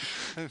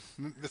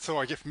 That's all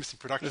I get for missing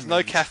production. There's no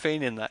meetings.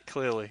 caffeine in that,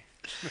 clearly.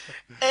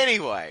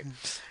 Anyway,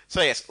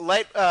 so yes,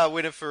 late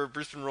winner for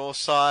Brisbane Roar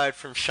side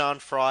from Sean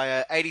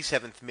Fryer,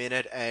 87th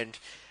minute, and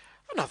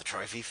Another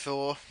trophy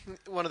for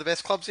one of the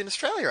best clubs in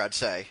Australia, I'd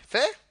say.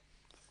 Fair?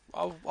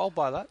 I'll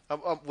buy that.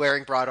 I'm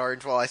wearing bright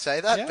orange while I say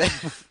that. Yeah.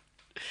 But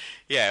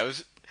yeah, it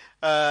was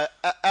out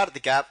at the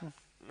Gap.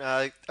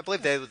 I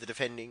believe they were the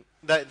defending.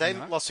 They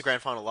lost the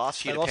grand final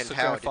last year They to lost Penn the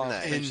Power, grand didn't final.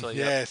 they? Eventually,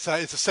 Yeah, so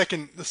it's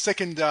the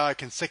second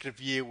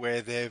consecutive year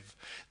where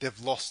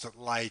they've lost it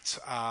late.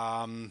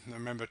 I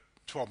remember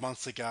 12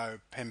 months ago,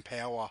 Penn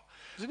Power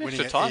It was an winning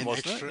extra time, in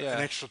wasn't it? Yeah.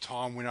 an extra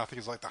time win. I think it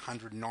was like the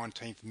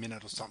 119th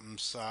minute or something.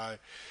 So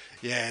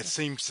yeah, it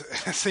seems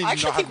I actually not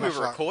think have we much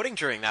were luck. recording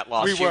during that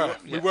last We year.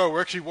 were.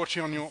 We're actually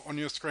watching on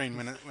your screen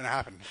when it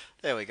happened.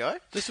 There we go.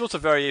 This was a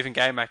very even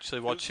game,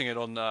 actually, watching it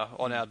on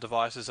our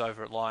devices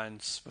over at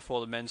Lions before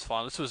the men's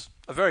final. This was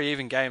a very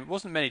even game. It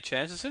wasn't many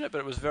chances in it, but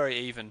it was very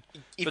even.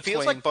 It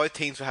feels like both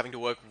teams were having to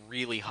work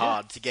really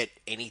hard to get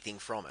anything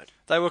from it.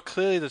 They were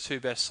clearly the two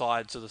best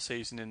sides of the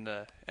season in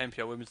the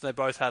NPL Women's. They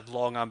both had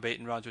long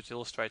unbeaten runs, which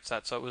illustrates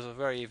that. So it was a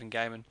very even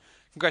game. And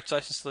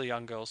congratulations to the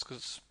young girls,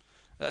 because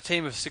a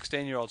team of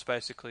 16-year-olds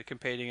basically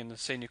competing in the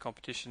senior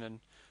competition, and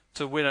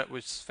to win it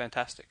was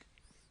fantastic.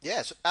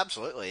 Yes,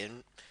 absolutely.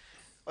 And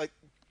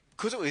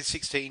because it was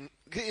 16,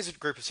 because it is a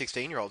group of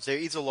 16-year-olds, there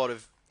is a lot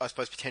of, I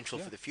suppose, potential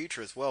for the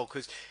future as well.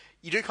 Because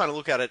you do kind of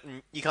look at it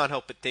and you can't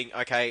help but think,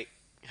 okay,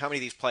 how many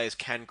of these players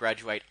can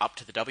graduate up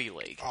to the W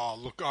League? Oh,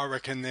 look, I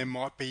reckon there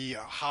might be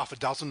half a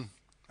dozen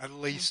at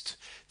least.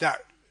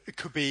 That it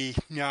could be,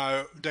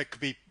 that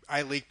could be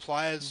A-League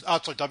players.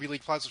 W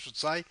League players, I should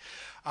say.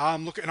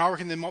 Look, and I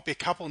reckon there might be a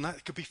couple, and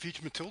that could be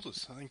future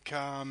Matildas. I think,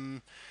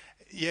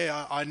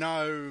 I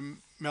know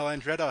Mel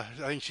Andretta.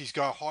 I think she's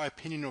got a high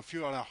opinion of a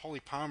few. I know Holly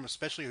Palmer,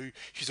 especially, who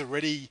she's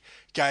already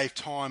gave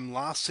time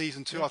last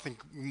season too. I think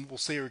we'll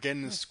see her again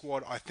in the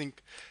squad. I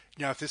think,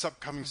 if this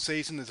upcoming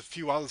season, there's a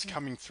few others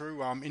coming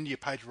through. India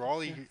Page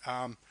Riley.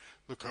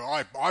 Look,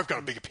 I've got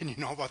a big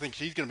opinion of. I think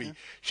she's going to be.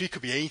 She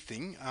could be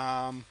anything.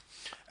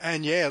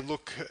 And yeah,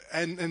 look,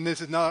 and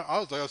there's another.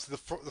 Obviously,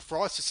 the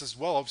Fry sisters as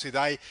well. Obviously,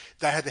 they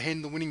had the hand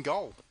in the winning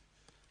goal.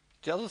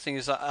 The other thing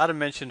is that Adam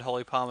mentioned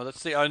Holly Palmer.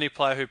 That's the only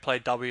player who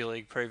played W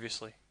League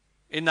previously.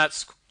 In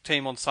that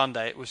team on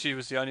Sunday, she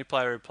was the only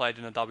player who played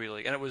in a W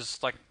League, and it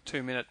was like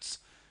 2 minutes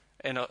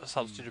in a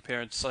substitute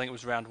appearance. I think it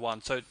was round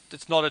one. So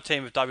it's not a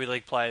team of W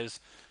League players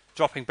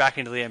dropping back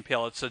into the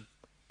NPL. It's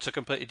a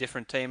completely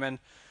different team. And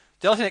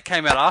the other thing that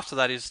came out after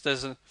that is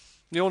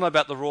you all know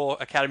about the Raw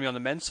Academy on the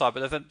men's side,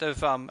 but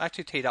they've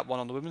actually teed up one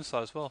on the women's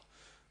side as well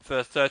for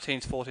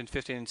 13s, 14s,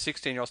 15, and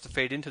 16-year-olds to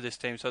feed into this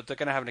team. So they're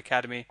going to have an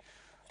academy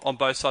on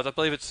both sides. I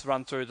believe it's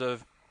run through the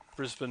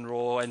Brisbane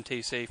Raw,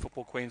 NTC,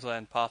 Football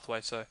Queensland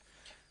pathway.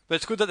 But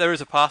it's good that there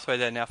is a pathway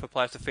there now for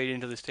players to feed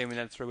into this team and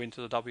then through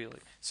into the W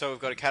League. So we've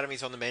got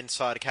academies on the men's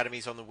side,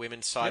 academies on the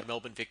women's side. Yep.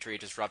 Melbourne Victory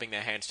just rubbing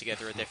their hands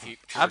together at their future.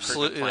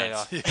 Absolutely, they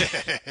are.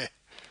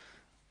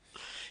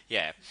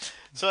 Yeah.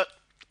 So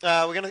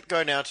we're going to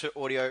go now to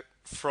audio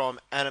from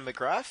Anna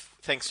McGrath.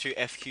 Thanks to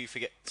FQ for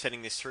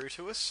sending this through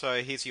to us.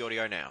 So here's the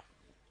audio now.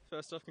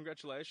 First off,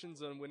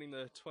 congratulations on winning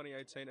the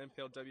 2018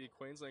 NPLW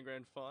Queensland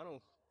Grand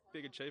Final.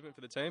 Big achievement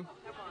for the team.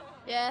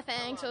 Yeah,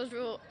 thanks. It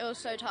was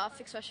so tough,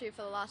 especially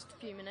for the last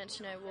few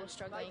minutes. We were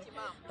struggling,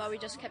 but we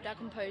just kept our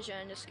composure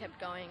and just kept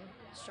going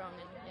strong.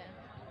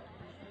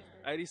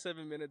 And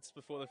 87 minutes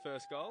before the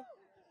first goal.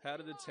 How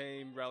did the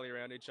team rally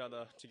around each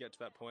other to get to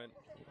that point?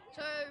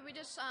 So we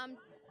just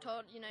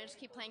told just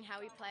keep playing how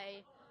we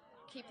play,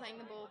 keep playing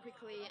the ball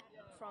quickly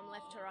from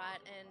left to right,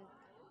 and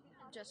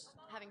just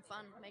having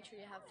fun. Make sure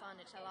you have fun.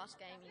 It's our last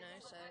game,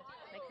 so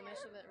make the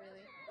most of it,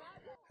 really.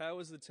 How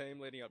was the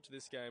team leading up to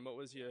this game? What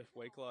was your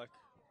week like?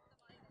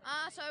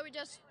 So we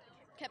just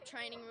kept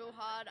training real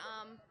hard,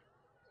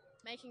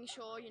 making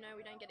sure, we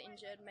don't get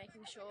injured,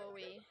 making sure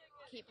we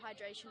keep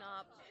hydration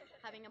up,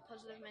 having a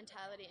positive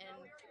mentality, and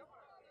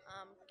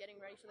getting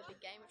ready for the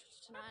big game, which was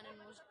tonight, and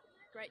it was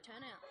a great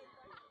turnout.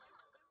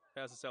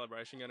 How's the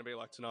celebration going to be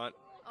like tonight?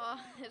 Oh,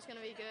 it's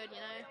going to be good,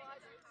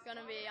 Going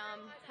to be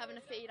having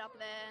a feed up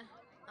there,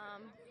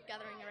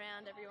 gathering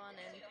around everyone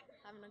and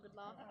having a good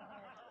laugh.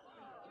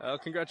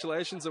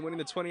 Congratulations on winning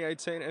the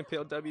 2018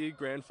 NPLW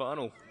Grand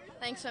Final.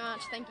 Thanks so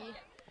much, thank you.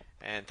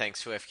 And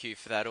thanks to FQ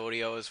for that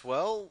audio as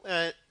well.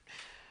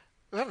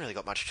 We haven't really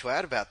got much to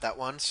add about that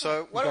one,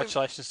 so...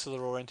 Congratulations to the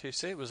Raw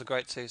NTC, it was a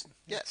great season.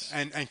 Yes.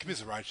 And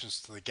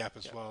commiserations to the Gap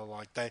as well.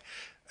 Like they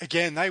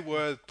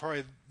were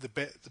probably the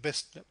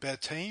best better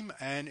team,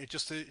 and it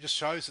just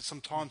shows that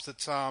sometimes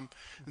it's they're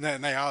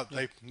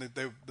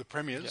the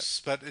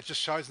premiers, but it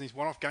just shows in these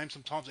one-off games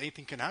sometimes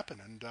anything can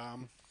happen, and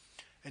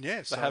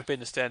yeah, they have been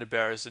the standard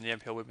bearers in the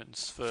NPL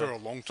Women's for a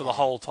long time. For the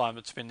whole time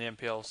it's been the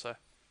NPL. So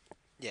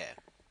yeah.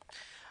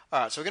 All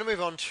right, so we're going to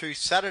move on to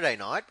Saturday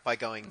night by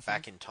going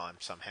back in time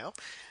somehow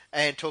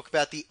and talk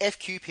about the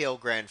FQPL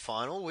Grand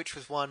Final, which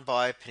was won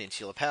by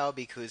Peninsula Power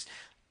because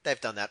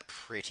they've done that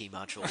pretty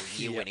much all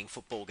year, winning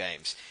football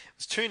games. It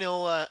was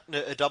 2-0,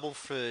 a double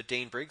for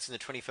Dean Briggs in the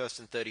 21st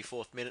and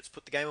 34th minutes,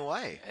 put the game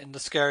away. And the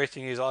scary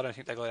thing is I don't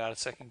think they got out of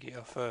second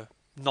gear for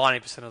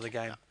 90% of the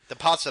game. The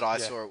parts that I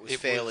saw, it was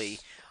fairly...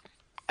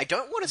 I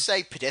don't want to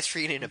say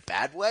pedestrian in a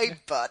bad way,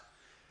 but...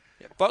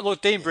 Yeah, but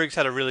look, Dean Briggs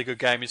had a really good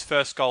game. His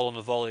first goal on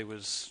the volley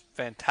was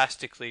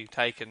fantastically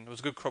taken. It was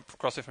a good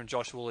crossing from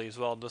Josh Woolley as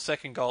well. And the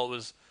second goal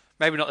was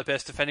maybe not the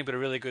best defending, but a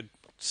really good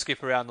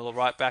skip around the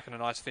right back and a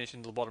nice finish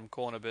into the bottom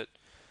corner. But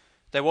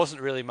there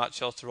wasn't really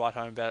much else to write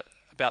home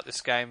about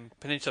this game.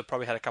 Peninsula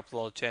probably had a couple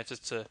of other chances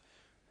to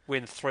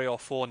win 3 or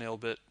 4-0,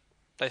 but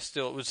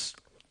it was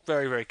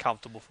very, very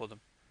comfortable for them,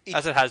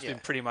 as it has been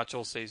pretty much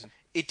all season.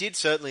 It did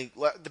certainly,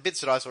 the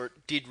bits that I saw, it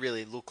did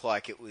really look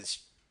like it was,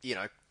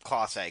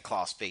 Class A,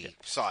 Class B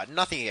side.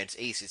 Nothing against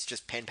East, it's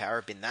just Penn Power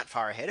have been that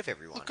far ahead of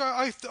everyone. Look,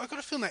 I got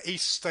a feeling that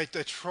East, they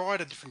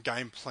tried a different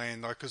game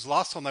plan, though, because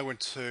last time they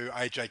went to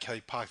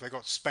AJK Park, they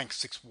got spanked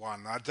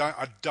 6-1.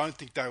 I don't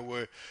think they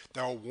were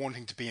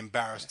wanting to be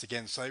embarrassed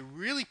again, so they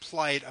really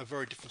played a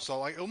very different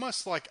style,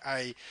 almost like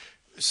a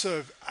sort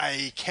of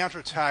a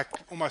counter-attack,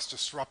 almost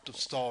disruptive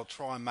style,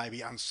 try and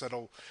maybe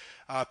unsettle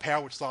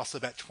Power, which lasted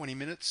about 20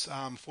 minutes.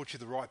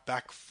 Unfortunately, the right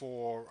back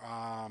for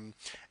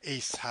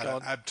East had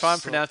try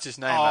and pronounce his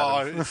name,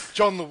 Adam.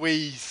 John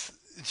Louise.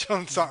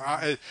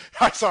 Sorry,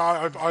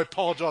 I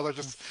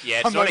apologise.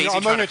 It's not easy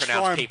trying to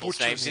pronounce people's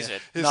names, is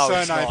it? His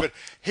surname, but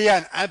he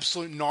had an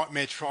absolute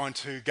nightmare trying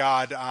to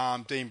guard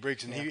Dean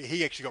Briggs, and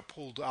he actually got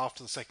pulled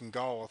after the second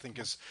goal. I think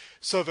as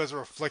sort of as a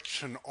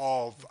reflection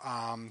of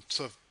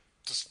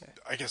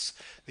I guess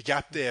the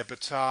gap there.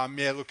 But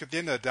look, at the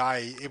end of the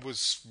day, it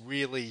was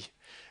really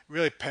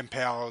Penn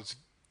Power's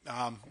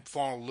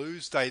final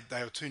lose. They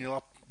were 2-0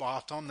 up by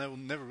half time. There were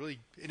never really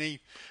any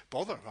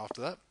bother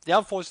after that. The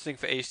unfortunate thing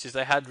for East is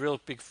they had real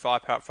big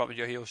firepower up front with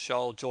Yohil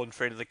Scholl, Jordan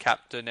Frieda, the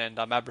captain, and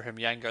Abraham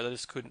Yango. They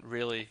just couldn't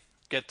really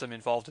get them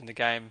involved in the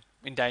game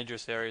in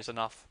dangerous areas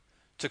enough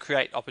to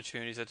create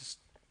opportunities.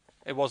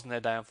 It wasn't their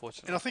day,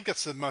 unfortunately. And I think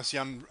that's the most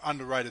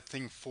underrated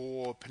thing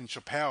for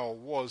Peninsula Power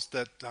was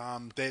that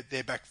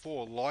their back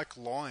four, like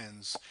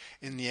Lions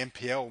in the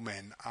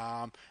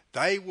NPL,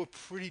 they were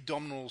pretty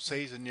dominant all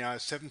season,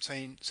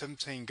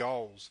 17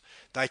 goals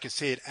they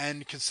conceded.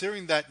 And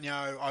considering that,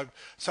 I'd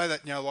say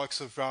that,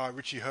 likes of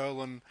Richie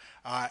Herlin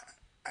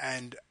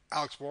and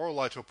Alex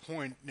Warrellow to a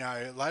point,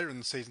 later in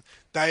the season,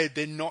 they're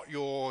not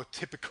your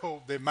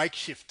typical, they're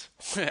makeshift.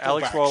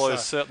 Alex Warrellow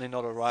is certainly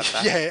not a right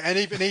back. Yeah, and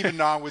even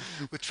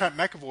with Trent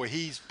McAvoy,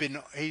 he's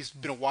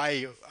been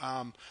away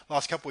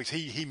last couple of weeks.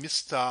 He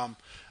missed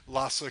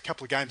last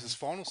couple of games in his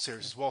final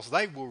series as well. So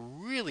they were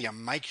really a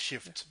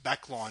makeshift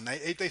backline.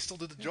 They still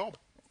did the job.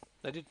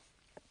 They did.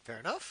 Fair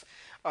enough.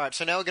 All right,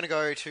 so now we're going to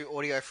go to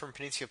audio from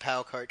Peninsula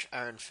Power coach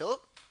Aaron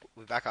Phillip.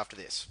 We'll be back after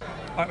this.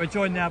 All right, we're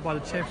joined now by the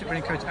championship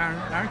winning coach Aaron.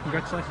 Aaron,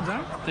 congratulations,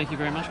 Aaron. Thank you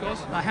very much, guys.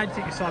 How do you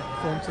think your side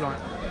performed tonight?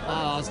 It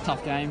was a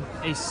tough game.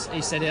 He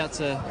set out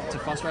to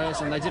frustrate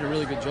us, and they did a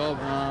really good job.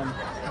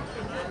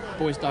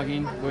 Boys dug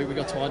in. We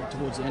got tired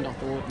towards the end, I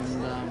thought,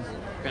 and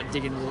got to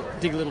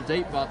dig a little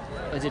deep, but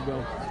they did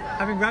well.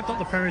 Having wrapped up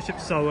the premiership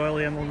so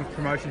early and along with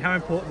promotion, how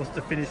important was it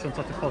to finish on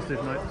such a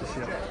positive note this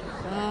year?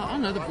 I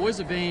don't know. The boys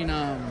have been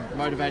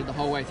motivated the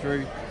whole way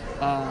through.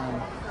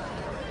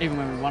 Even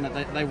when we won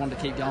it, they wanted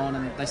to keep going,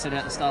 and they set out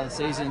at the start of the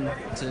season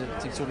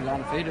to sort of go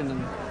undefeated,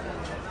 and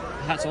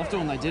hats off to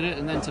them, they did it.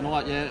 And then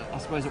tonight, I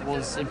suppose it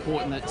was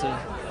important that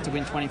to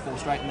win 24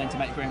 straight and then to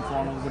make grand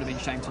final. It would have been a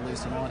shame to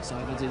lose tonight, so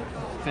they did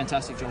a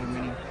fantastic job in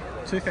winning.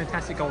 2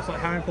 fantastic goals. So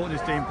how important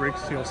is Dean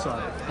Briggs to your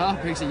side?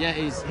 Briggs,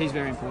 he's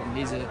very important.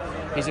 He's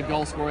a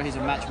goal scorer, he's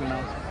a match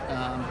winner.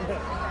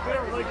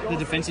 The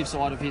defensive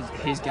side of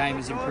his game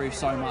has improved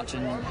so much,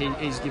 and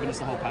he's given us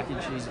the whole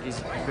package. He's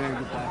a very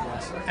good player for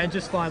us. And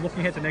just fine, looking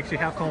ahead to next year,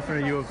 how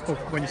confident are you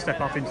when you step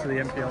up into the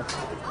NPL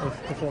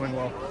of performing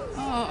well?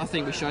 I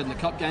think we showed in the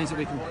cup games that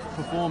we can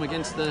perform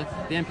against the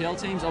NPL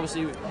teams.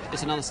 Obviously,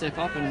 it's another step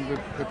up, and we're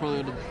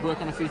probably going to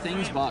work on a few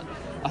things, but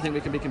I think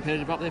we can be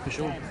competitive up there for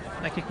sure.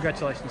 Thank you,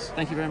 congratulations.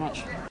 Thank you very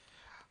much.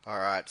 All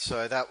right,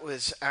 so that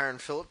was Aaron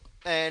Phillip,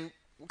 and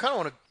we kind of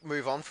want to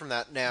move on from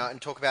that now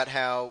and talk about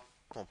how,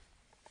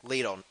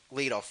 lead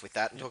off with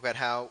that and talk about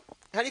how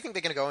do you think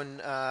they're going to go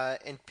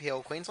in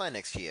NPL Queensland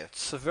next year?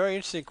 It's a very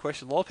interesting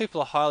question. A lot of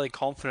people are highly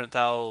confident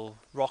they'll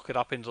rocket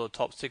up into the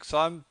top 6.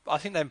 So I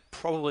think they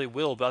probably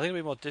will, but I think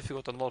it'll be more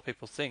difficult than a lot of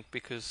people think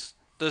because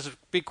there's a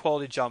big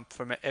quality jump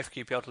from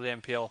FQPL to the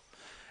NPL.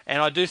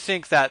 And I do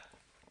think that,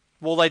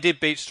 well, they did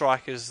beat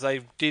Strikers.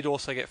 They did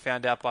also get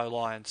found out by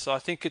Lions. So I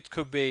think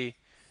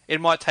it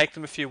might take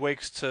them a few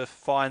weeks to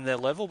find their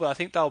level, but I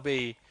think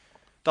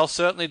they'll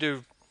certainly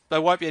do. They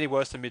won't be any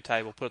worse than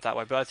mid-table, put it that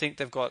way. But I think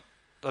they've got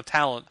the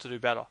talent to do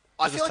better.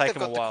 I feel like they've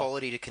got the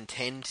quality to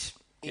contend.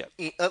 Yep.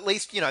 At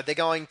least, they're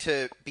going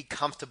to be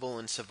comfortable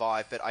and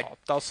survive. But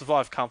they'll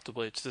survive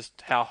comfortably. It's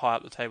just how high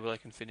up the table they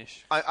can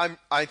finish.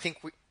 I think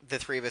the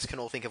three of us can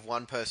all think of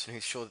one person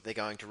who's sure that they're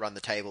going to run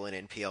the table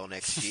in NPL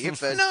next year.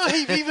 But no,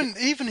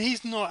 even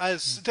he's not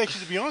as.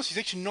 Actually, to be honest, he's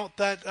actually not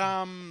that.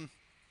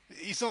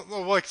 He's not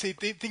like he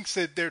thinks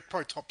that they're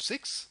probably top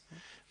 6.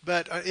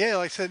 But yeah,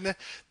 like I said,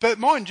 but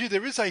mind you,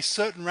 there is a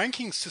certain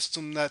ranking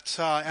system that's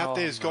out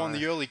there has gone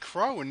the early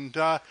crow, and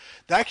they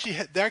actually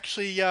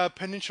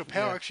Peninsula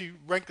Power actually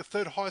ranked the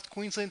third highest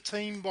Queensland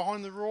team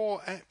behind the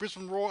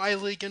Brisbane Roar,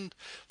 A-League, and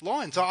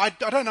Lions. I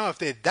don't know if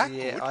they're that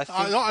good. I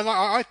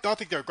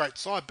think they're a great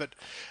side, but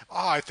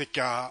I think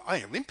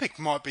Olympic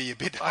might be a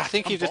bit. I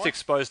think you've just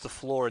exposed the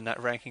flaw in that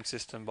ranking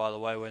system. By the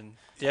way, when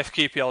the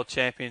FQPL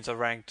champions are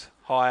ranked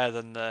higher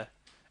than the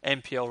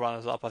NPL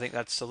runners-up, I think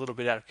that's a little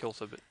bit out of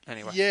kilter, but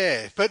anyway.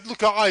 Yeah, but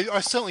look, I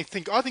certainly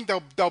think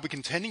they'll be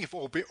contending if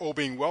all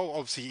being well.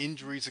 Obviously,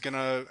 injuries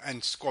are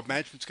and squad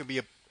management's going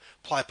to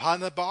play a part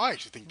in that. But I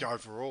actually think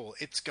overall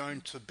it's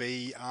going to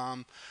be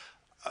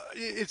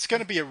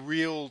a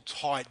real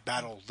tight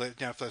battle. For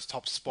those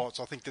top spots,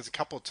 I think there's a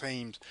couple of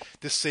teams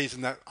this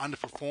season that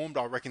underperformed.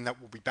 I reckon that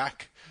will be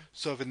back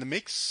sort of in the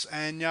mix.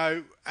 And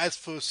as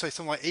for say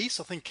something like East,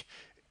 I think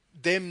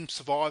them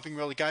surviving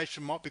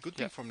relegation might be a good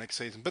thing for them next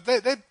season. But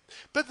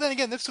but then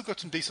again, they've still got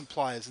some decent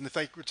players, and if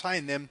they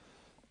retain them,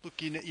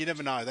 look, you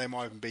never know. They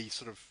might even be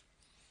sort of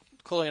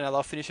calling it.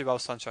 They'll finish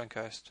above Sunshine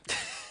Coast.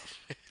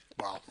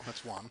 Well,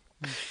 that's one.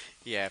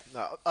 Yeah,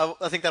 no,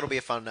 I think that'll be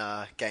a fun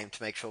game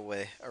to make sure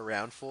we're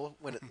around for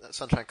when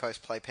Sunshine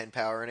Coast play Penn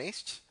Power and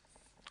East.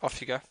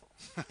 Off you go.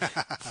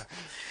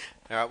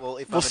 All right, well,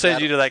 we'll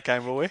send you to that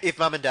game, will we? If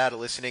Mum and Dad are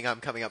listening, I'm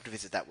coming up to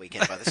visit that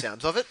weekend by the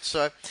sounds of it.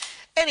 So,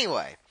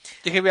 anyway.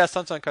 You can be our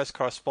Sunshine Coast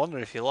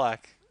correspondent if you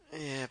like.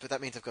 Yeah, but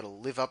that means I've got to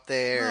live up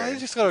there. No, you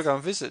just got to go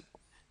and visit.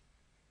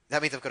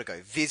 That means I've got to go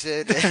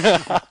visit.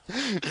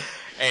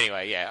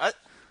 Anyway, yeah.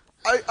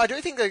 I do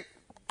think that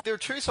there are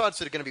two sides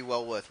that are going to be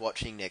well worth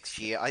watching next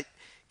year. I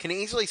can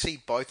easily see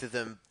both of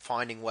them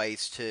finding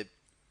ways to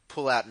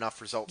pull out enough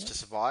results to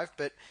survive,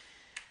 but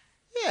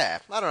yeah,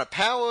 I don't know.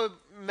 Power,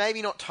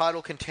 maybe not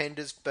title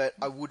contenders, but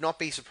I would not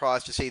be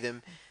surprised to see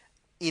them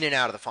in and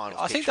out of the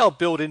finals. I think they'll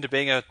build into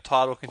being a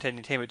title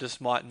contending team. It just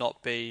might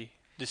not be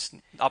this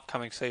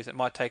upcoming season. It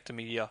might take them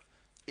a year.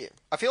 Yeah,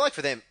 I feel like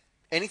for them,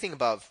 anything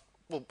above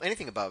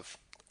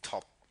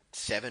top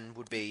 7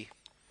 would be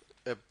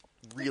a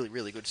really,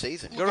 really good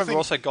season. You remember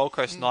also Gold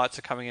Coast Knights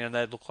are coming in and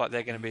they look like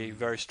they're going to be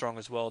very strong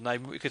as well.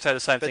 And we could say the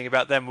same thing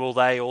about them. Will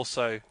they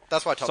also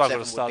that's why top struggle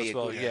 7 to start would be as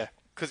well? Yeah,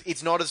 because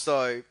it's not as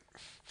though.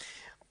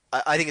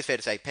 I think it's fair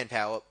to say Penn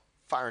Power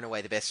far and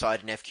away the best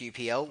side in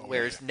FQPL,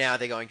 whereas now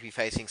they're going to be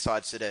facing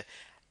sides that are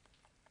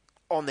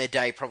on their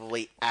day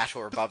probably at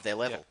or above their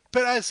level.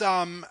 But as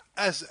Aaron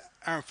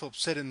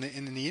Phillips said in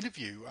the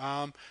interview,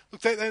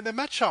 look, they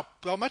match up.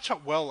 They'll match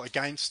up well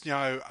against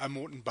a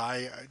Moreton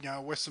Bay,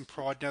 Western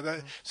Pride.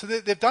 So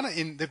they've done it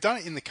in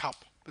the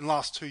cup in the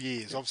last 2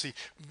 years. Obviously,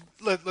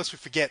 lest we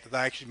forget that they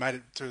actually made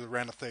it through the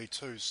round of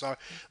 32. So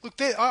look,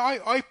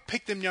 I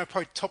picked them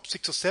probably top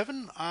 6 or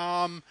 7.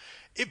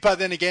 But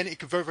then again, it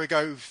could very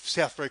go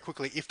south very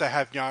quickly if they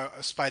have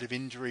a spate of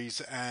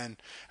injuries and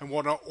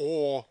whatnot,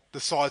 or the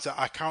sides that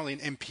are currently in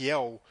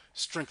NPL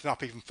strengthen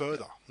up even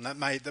further, and that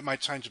may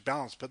change the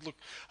balance. But look,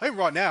 I think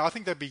right now, I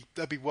think they'd be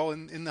well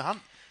in the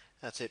hunt.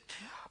 That's it.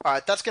 All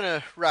right, that's going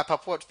to wrap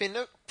up what's been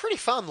a pretty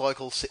fun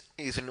local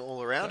season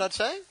all around. I'd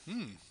say.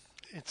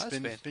 It's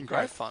been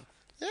great fun.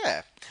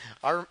 Yeah,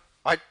 I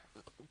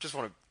just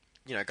want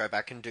to go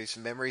back and do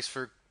some memories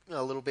for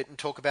a little bit and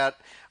talk about.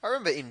 I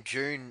remember in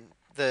June.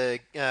 The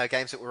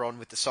games that were on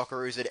with the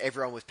Socceroos, that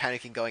everyone was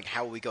panicking going,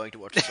 how are we going to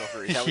watch the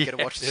Socceroos? How are we going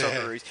to watch the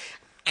Socceroos?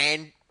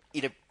 And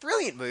in a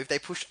brilliant move, they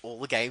pushed all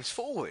the games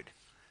forward.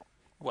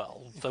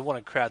 Well, they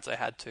wanted crowds, they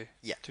had to,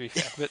 to be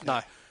fair. But no,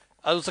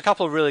 there was a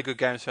couple of really good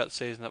games throughout the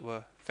season that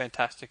were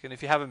fantastic. And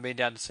if you haven't been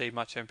down to see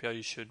much NPL,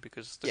 you should,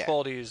 because the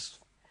quality is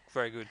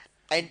very good.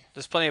 And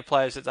there's plenty of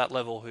players at that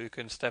level who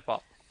can step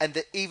up.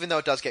 And even though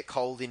it does get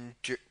cold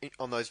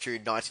on those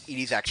June nights, it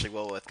is actually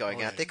well worth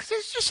going out there because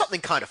there's just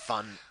something kind of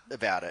fun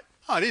about it.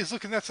 Oh, it is.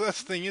 Look, and that's the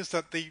thing is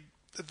that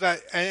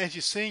and as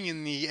you're seeing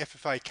in the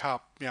FFA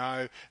Cup,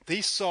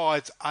 these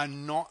sides are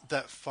not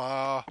that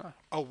far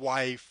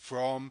away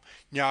from,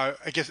 I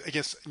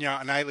guess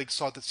an A-League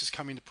side that's just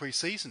come into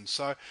pre-season.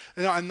 So,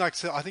 and like I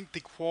said, I think the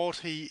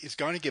quality is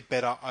going to get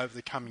better over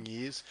the coming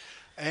years.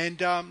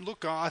 And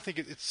look, I think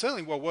it's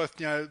certainly well worth,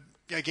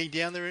 getting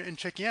down there and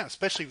checking out,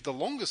 especially with the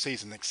longer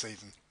season next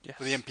season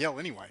for the NPL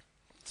anyway.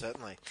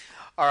 Certainly.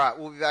 All right,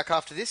 we'll be back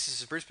after this.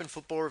 This is Brisbane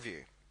Football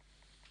Review.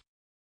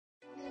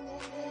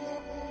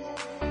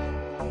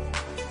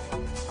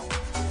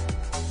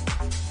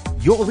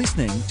 You're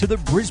listening to the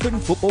Brisbane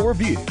Football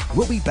Review.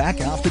 We'll be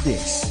back after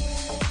this.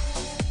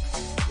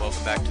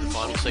 Welcome back to the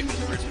final segment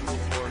of the Brisbane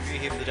Football Review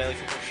here for the Daily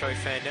Football Show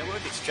Fan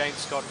Network. It's James,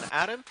 Scott and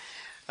Adam.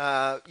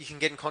 You can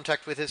get in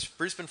contact with us,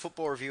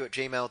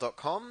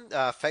 brisbanefootballreview@gmail.com.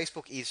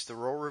 Facebook is The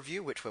Raw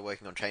Review, which we're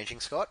working on changing,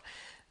 Scott.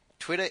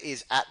 Twitter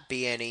is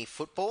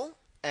 @BNEFootball.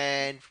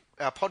 And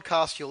our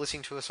podcast, you're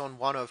listening to us on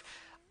one of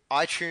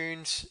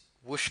iTunes,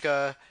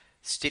 Whooshka,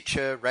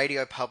 Stitcher,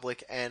 Radio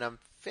Public, and I'm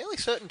fairly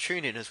certain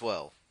TuneIn as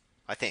well,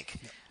 I think.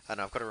 And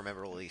I've got to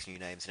remember all these new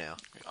names now.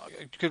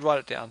 You could write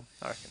it down,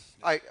 I reckon.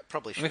 I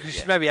probably should. We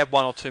should maybe add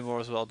one or two more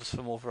as well, just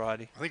for more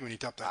variety. I think we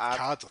need to update the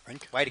cards, I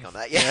think. Waiting on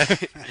that, yeah.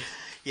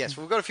 Yes,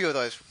 we've got a few of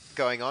those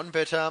going on.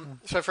 But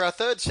so for our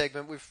third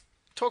segment, we've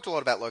talked a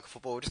lot about local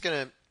football. We're just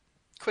going to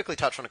quickly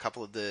touch on a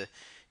couple of the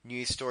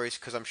news stories,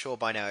 because I'm sure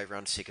by now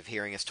everyone's sick of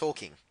hearing us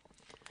talking.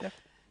 Yeah.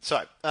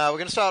 So we're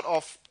going to start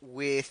off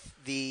with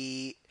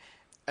the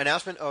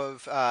announcement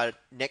of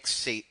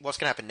what's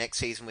going to happen next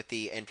season with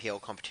the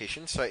NPL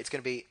competition. So it's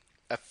going to be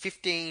a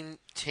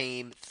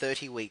 15-team,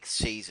 30-week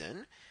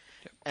season.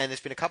 Yep. And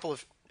there's been a couple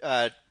of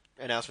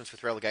announcements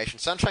with relegation.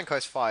 Sunshine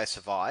Coast Fire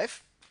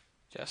survive.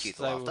 Yes, Cue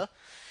the laughter.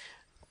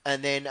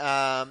 And then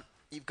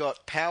you've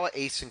got Power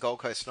East and Gold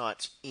Coast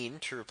Knights in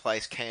to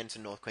replace Cairns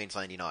and North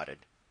Queensland United.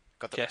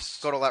 Got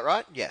all that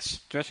right?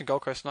 Yes. Did you mention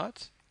Gold Coast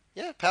Knights?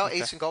 Yeah, Power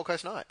East and Gold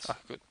Coast Knights. Oh,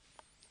 good.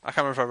 I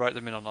can't remember if I wrote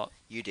them in or not.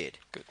 You did.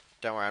 Good.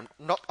 Don't worry,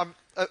 I'm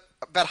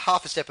about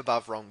half a step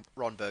above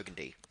Ron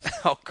Burgundy.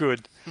 Oh,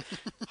 good.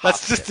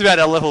 That's just about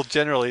our level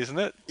generally, isn't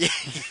it? Yeah,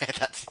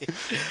 that's it.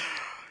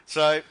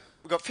 So,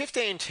 we've got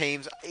 15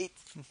 teams.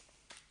 It's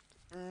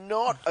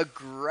not a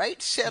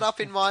great setup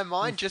in my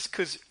mind, just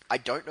because I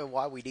don't know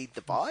why we need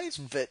the buys,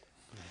 but...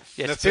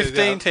 Yes,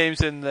 15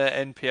 teams in the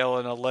NPL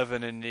and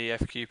 11 in the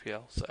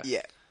FQPL. So.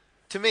 Yeah.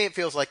 To me, it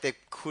feels like there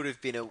could have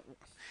been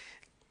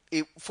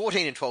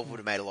 14 and 12 would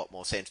have made a lot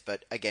more sense,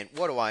 but again,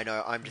 what do I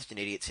know? I'm just an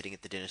idiot sitting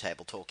at the dinner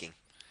table talking.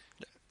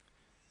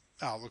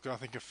 Oh, look, I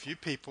think a few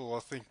people,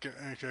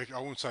 I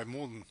wouldn't say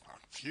more than a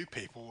few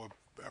people,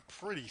 are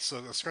pretty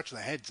sort of scratching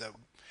their heads at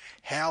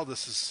how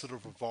this has sort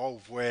of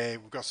evolved, where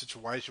we've got a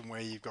situation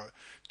where you've got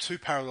two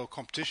parallel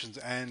competitions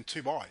and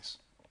two buys.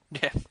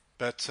 Yeah.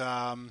 But,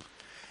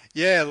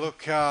 yeah,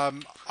 look,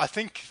 I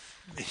think,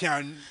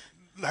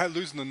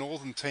 losing the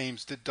northern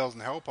teams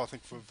doesn't help, I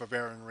think, for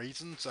varying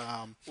reasons.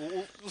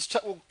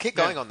 We'll keep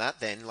going on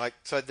that then.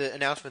 So the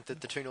announcement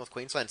that the two North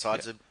Queensland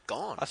sides are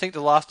gone. I think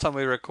the last time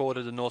we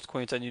recorded, the North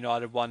Queensland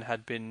United one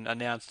had been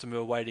announced, and we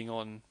were waiting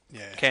on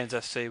Cairns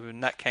SC. When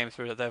that came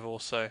through, that they've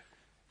also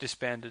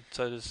disbanded.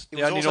 So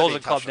the only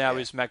northern club now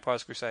is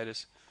Magpies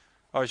Crusaders.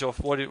 Or is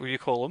what do you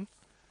call them?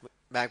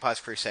 Magpies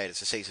Crusaders.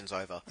 The season's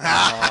over.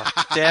 Oh,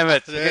 damn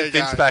it! Get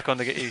Vince back on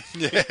to get you.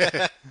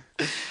 Yeah.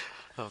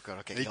 Oh god,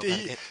 okay.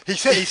 He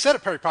said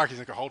at Perry Park he's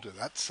not going to hold to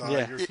that, so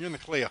you're in the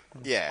clear.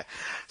 Yeah.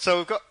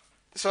 So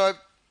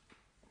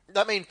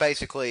that means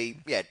basically,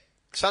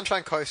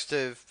 Sunshine Coast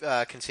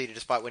have conceded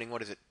despite winning,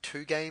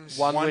 2 games?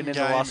 One win in the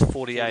last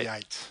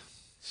 48.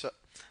 So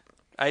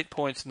 8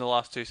 points in the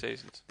last 2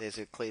 seasons. There's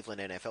a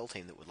Cleveland NFL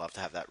team that would love to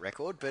have that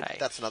record, but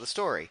that's another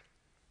story.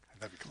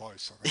 That'd be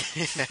close, I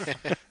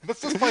think.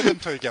 Let's play them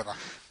two together.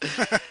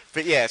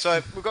 But yeah,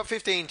 so we've got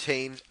 15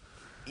 teams.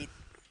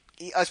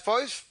 I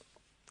suppose...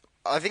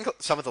 I think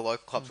some of the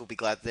local clubs will be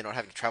glad that they're not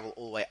having to travel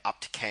all the way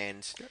up to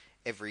Cairns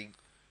every,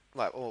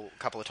 a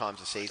couple of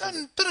times a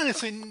season. But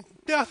honestly,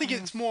 I think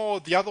it's more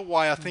the other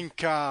way. I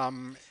think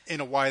in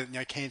a way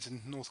that Cairns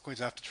and North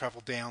Queensland have to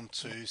travel down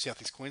to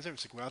South East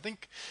Queensland.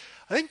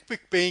 I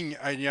think being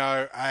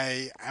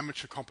a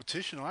amateur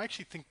competition, I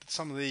actually think that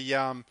some of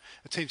the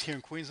teams here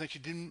in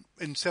Queensland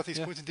in South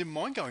East Queensland didn't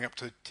mind going up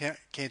to Cairns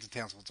and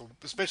Townsville,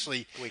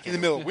 especially in the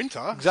middle of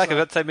winter. Exactly,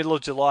 I'd say middle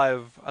of July,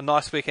 a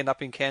nice weekend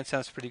up in Cairns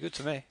sounds pretty good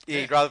to me.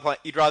 Yeah,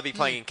 you'd rather be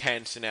playing in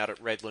Cairns than out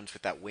at Redlands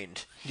with that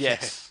wind.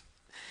 Yes.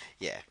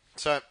 Yeah.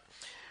 So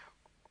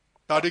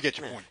I do get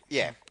your point.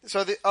 Yeah.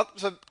 So the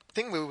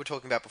thing we were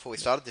talking about before we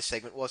started this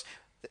segment was,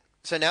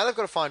 so now they've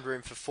got to find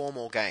room for 4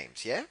 more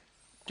games. Yeah.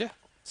 Yeah.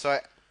 So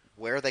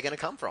where are they going to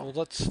come from? Well,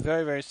 that's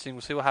very, very interesting.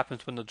 We'll see what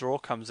happens when the draw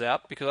comes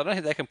out, because I don't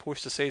think they can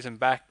push the season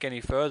back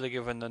any further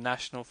given the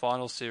National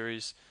Finals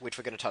Series. Which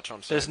we're going to touch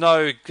on soon. There's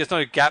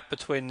no gap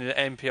between the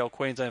NPL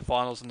Queensland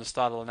Finals and the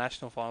start of the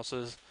National Finals.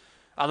 So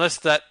unless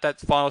that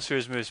final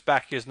series moves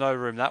back, there's no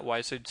room that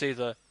way. So it's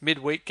either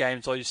midweek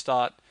games or you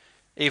start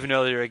even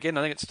earlier again.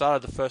 I think it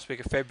started the first week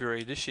of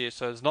February this year,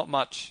 so there's not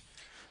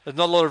a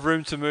lot of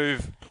room to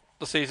move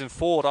the season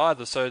forward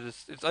either, so I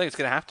think it's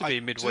going to have to be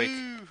midweek.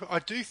 I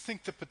do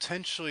think that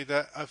potentially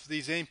that of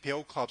these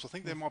NPL clubs, I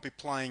think they might be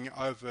playing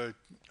over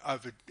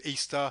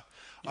Easter,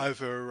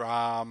 over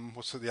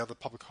what's the other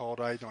public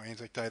holiday? Not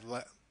Anzac Day.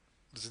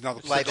 There's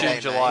another Labor Day,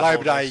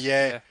 Labor Day,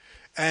 yeah.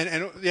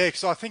 And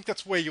because I think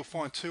that's where you'll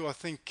find too. I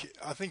think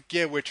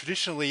where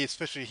traditionally,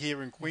 especially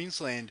here in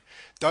Queensland,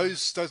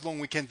 those long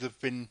weekends have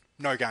been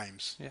no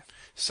games. Yeah.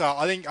 So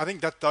I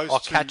think that those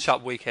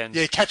catch-up weekends.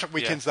 Yeah, catch-up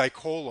weekends they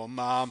call them.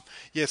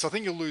 So I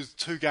think you'll lose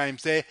 2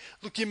 games there.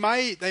 Look, they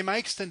may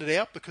extend it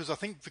out, because I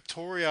think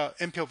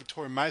NPL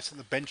Victoria may set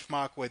the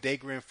benchmark where their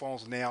grand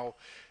finals now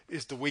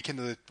is the weekend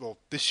of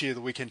this year,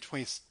 the weekend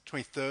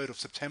 23rd of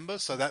September.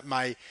 So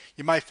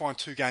you may find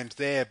 2 games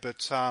there,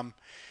 but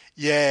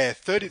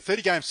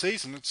 30 game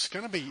season. It's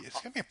going to be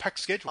a packed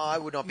schedule. I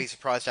would not be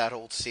surprised at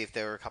all to see if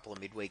there were a couple of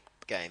midweek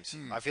games.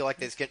 I feel like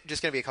there's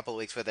just going to be a couple of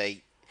weeks where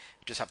they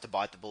just have to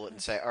bite the bullet and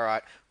say, all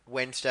right,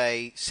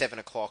 Wednesday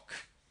 7:00.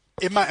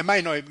 It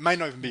may not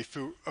even be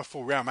a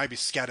full round, maybe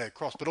scattered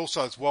across, but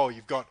also as well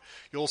you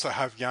also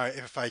have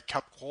FFA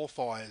Cup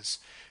qualifiers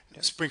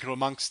sprinkled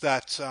amongst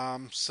that.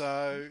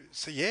 So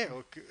yeah,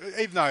 look,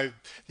 even though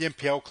the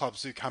NPL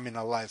clubs do come in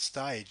a late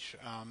stage,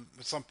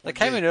 at some point they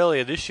came in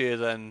earlier this year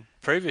than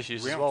previous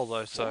years as well,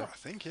 though. So I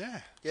think,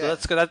 yeah. So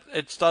that's good.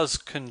 It does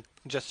congest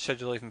the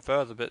schedule even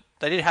further, but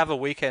they did have a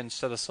weekend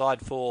set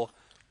aside for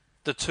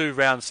the 2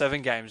 round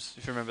 7 games.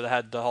 If you remember, they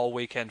had the whole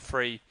weekend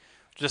free,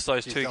 just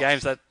those 2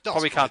 games. That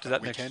probably can't do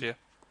that next year.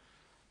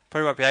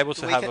 Probably won't be able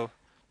to have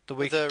the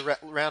week. The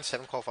round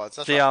 7 qualifiers.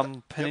 That's the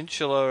right.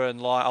 Peninsula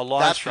and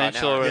Lions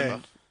Peninsula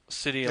and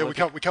City. Yeah,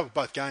 we covered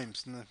both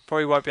games.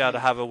 Probably won't be able to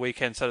have a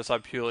weekend set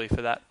aside purely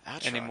for that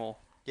anymore.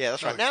 Yeah,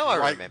 that's right. Now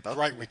I remember.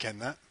 Great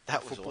weekend that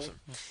was awesome.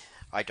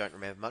 I don't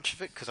remember much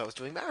of it because I was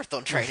doing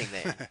marathon training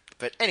there.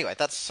 But anyway,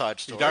 that's a side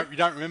story. You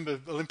don't remember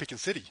Olympic and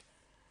City?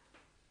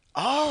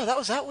 Oh, that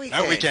was that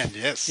weekend. That weekend,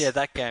 yes. Yeah,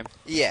 that game.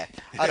 Yeah.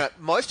 I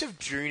don't. Most of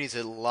June is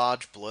a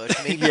large blur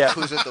to me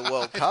because of the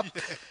World Cup.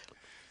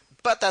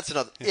 But that's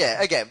another...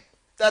 Yeah, again,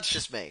 that's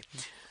just me.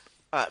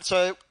 All right,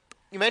 so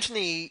you mentioned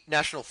the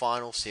National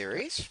Final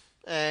Series,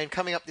 and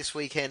coming up this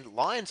weekend,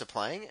 Lions are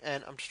playing,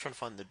 and I'm just trying to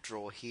find the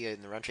draw here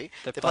in the run sheet.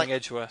 They're playing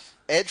Edgeworth.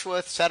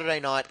 Edgeworth, Saturday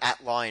night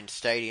at Lions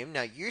Stadium.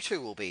 Now, you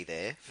two will be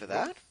there for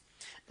that.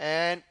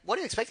 And what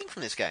are you expecting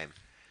from this game?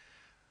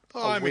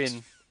 A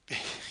win.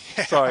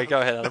 Sorry,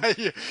 go ahead,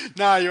 Adam.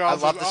 No, you're. I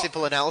love the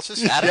simple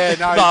analysis. Adam. Yeah,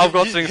 no, I've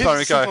got things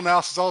to simple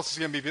analysis also is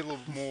going to be a little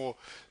more,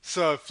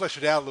 so flesh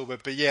it out a little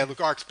bit. But yeah,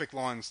 look, I expect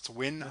Lions to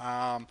win.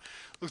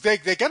 Look,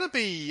 they're going to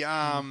be.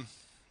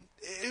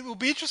 It will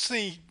be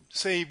interesting to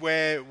see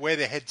where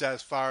their heads are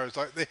as far as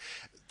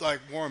like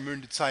Warren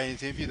Moon did say in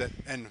his interview that,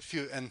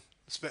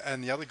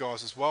 and the other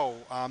guys as well.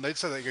 They'd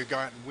say they could go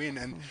out and win.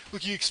 And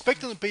look, you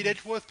expect them to beat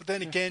Edgeworth, but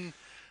then again,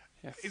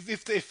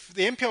 if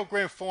the NPL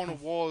Grand Final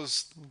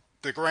was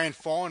the grand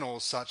final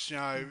as such,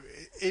 I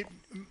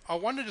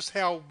wonder just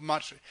how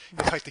much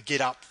it'll take to get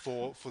up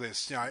for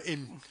this,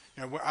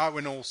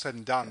 when all's said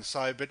and done.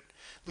 So, but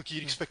look,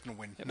 you'd expect them to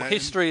win. Well,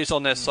 history is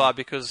on their side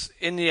because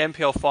in the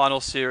NPL final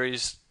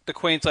series, the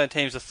Queensland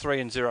teams are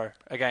 3-0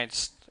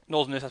 against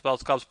Northern New South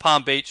Wales clubs.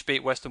 Palm Beach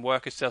beat Western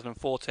Workers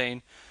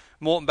 2014.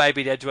 Moreton Bay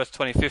beat Edgeworth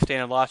 2015,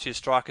 and last year's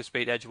Strikers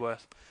beat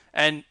Edgeworth.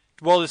 And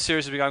while this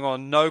series has been going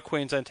on, no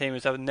Queensland team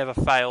has never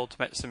failed to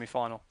make the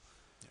semi-final.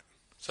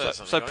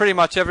 So pretty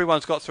much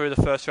everyone's got through the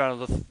first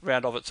round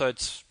of it. So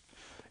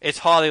it's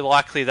highly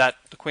likely that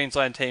the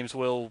Queensland teams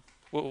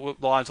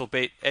Lions will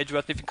beat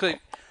Edgeworth.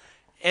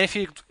 If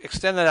you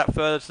extend that out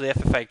further to the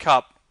FFA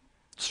Cup,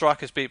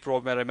 Strikers beat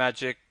Broadmeadow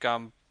Magic.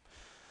 The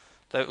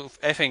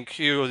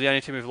FNQ are the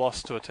only team who've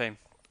lost to a team.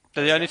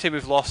 They're the only team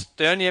who've lost.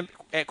 The only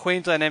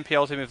Queensland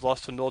NPL team who've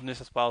lost to a Northern New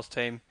South Wales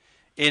team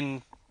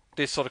in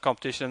this sort of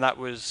competition, and that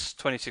was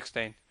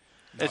 2016.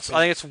 I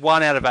think it's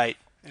 1 out of 8.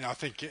 And I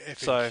think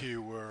FNQ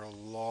were a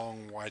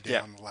long way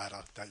down the ladder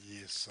that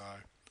year.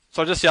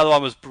 So just the other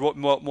one was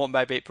Moreton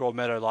Bay beat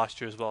Broadmeadow last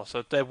year as well.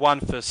 So they're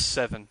 1 for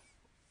 7.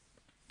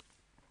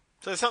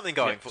 So there's something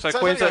going for. So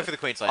Queensland, going for the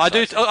Queensland. I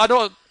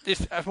don't.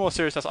 If more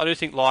seriousness, I do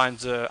think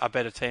Lions are a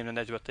better team than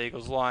Edgeworth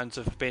Eagles. Lions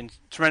have been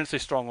tremendously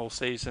strong all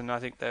season. I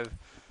think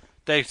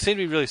they seem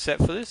to be really set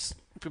for this,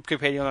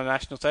 competing on a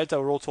national stage. They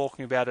were all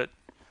talking about it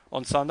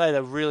on Sunday.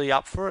 They're really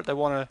up for it. They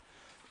want to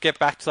get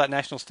back to that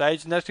national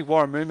stage. And actually,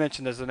 Warren Moon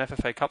mentioned there's an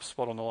FFA Cup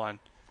spot on the line.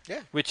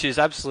 Yeah. Which is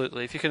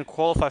absolutely, if you can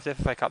qualify for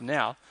the FFA Cup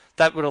now,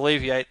 that would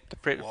alleviate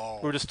we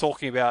were just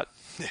talking about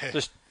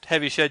just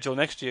heavy schedule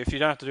next year. If you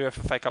don't have to do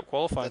FFA Cup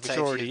qualifying, which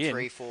you're already in.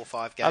 3, 4,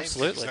 5 games.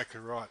 Absolutely.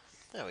 Exactly right.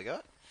 There we go.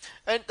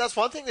 And that's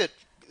one thing that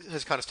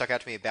has kind of stuck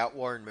out to me about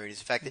Warren Moon is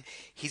the fact that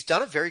he's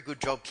done a very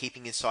good job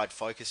keeping his side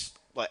focused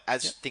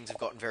as things have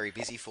gotten very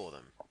busy for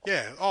them.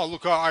 Yeah. Oh,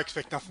 look, I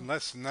expect nothing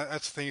less, and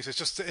that's the thing. It's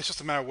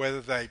just a matter of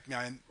whether they've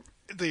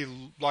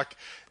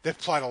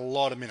played a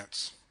lot of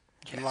minutes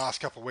in the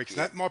last couple of weeks.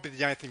 That might be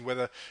the only thing,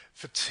 whether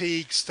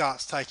fatigue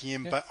starts taking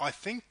in. But I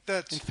think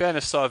that, in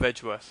fairness, so have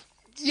Edgeworth.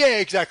 Yeah,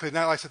 exactly.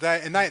 No, like I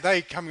said,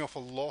 they coming off a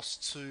loss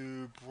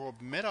to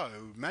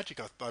Broadmeadow Magic,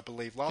 I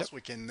believe, last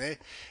weekend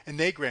in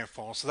their grand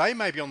final. So they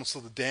may be on the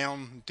sort of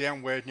down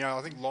where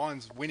I think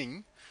Lions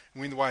win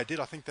the way it did.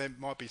 I think they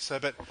might be so.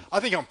 But I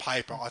think on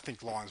paper, I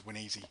think Lions win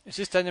easy. Is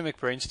this Daniel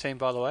McBreen's team,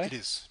 by the way? It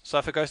is. So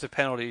if it goes to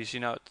penalties,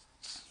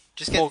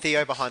 just get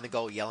Theo behind the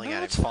goal yelling at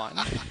him. It's fine.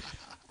 It'll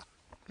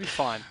be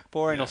fine.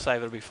 Boring will save.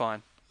 It'll be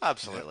fine.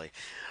 Absolutely.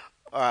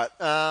 All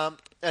right.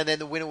 And then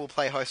the winner will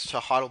play host to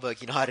Heidelberg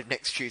United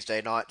next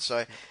Tuesday night.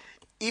 So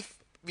if,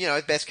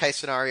 best case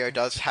scenario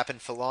does happen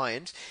for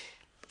Lions,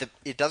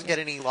 it doesn't get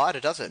any lighter,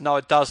 does it? No,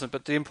 it doesn't.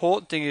 But the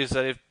important thing is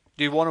that if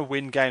you want to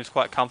win games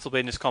quite comfortably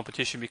in this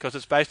competition, because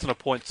it's based on a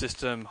point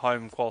system,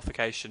 home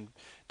qualification.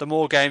 The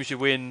more games you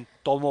win,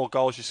 the more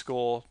goals you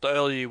score, the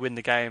earlier you win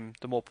the game,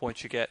 the more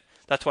points you get.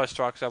 That's why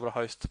Strikers were able to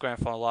host the grand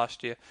final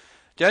last year.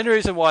 The only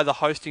reason why the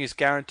hosting is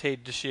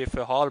guaranteed this year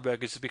for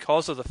Heidelberg is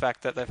because of the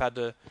fact that they've had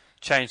to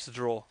change the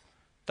draw.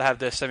 They have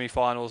their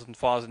semi-finals and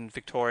finals in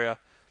Victoria.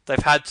 They've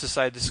had to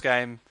say this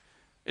game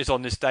is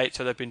on this date,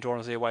 so they've been drawn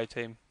as the away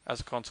team as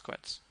a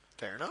consequence.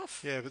 Fair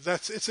enough. Yeah, but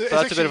that's So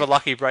that's a bit of a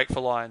lucky break for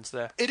Lions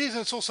there. It is,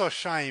 and it's also a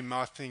shame.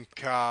 I think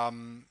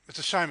it's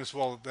a shame as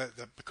well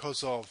that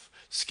because of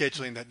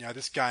scheduling, that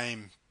this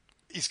game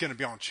is going to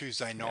be on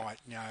Tuesday night.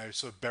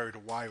 Sort of buried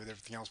away with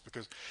everything else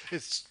because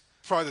it's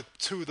probably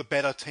two of the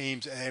better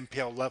teams at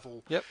NPL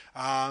level. Yep.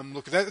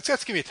 Look, that's going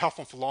to be a tough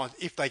one for Lions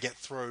if they get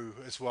through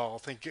as well. I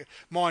think,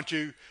 mind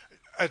you,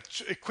 a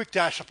quick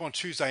dash up on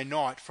Tuesday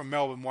night from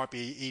Melbourne might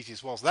be easy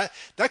as well. So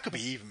that could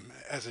be even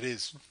as it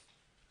is.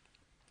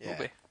 Yeah. Will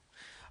be.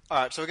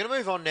 All right, so we're going to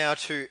move on now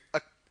to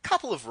a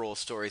couple of Raw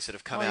stories that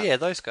have come out. Yeah,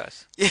 those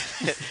guys. Yeah,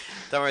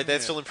 don't worry, they're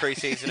still in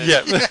pre-season.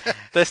 Yeah,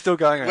 they're still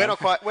going around.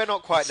 We're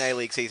not quite in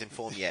A-League season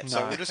form yet,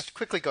 so we'll just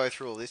quickly go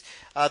through all this.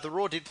 The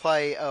Raw did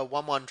play a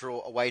 1-1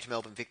 draw away to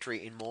Melbourne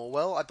victory in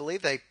Morwell. I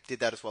believe they did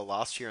that as well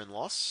last year and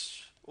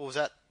lost. Or was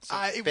that?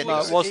 It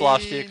was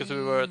last year because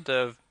we were at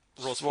the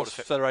Raw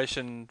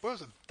Federation. What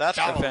was it? That's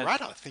Ballarat,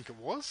 I think it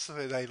was. So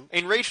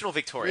in regional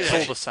Victoria. It's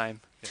all the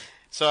same. Yeah.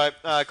 So,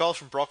 goals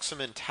from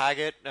Broxham and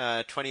Taggart,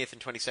 20th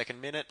and 22nd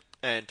minute,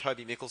 and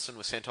Toby Mickelson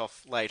was sent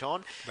off late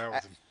on.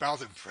 That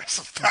was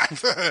impressive.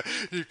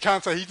 You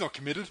can't say he's not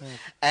committed.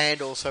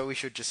 And also, we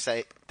should just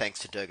say thanks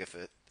to Durga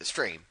for the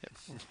stream.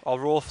 Yep. Our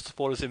Raw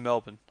supporters in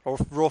Melbourne, or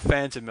Raw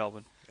fans in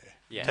Melbourne.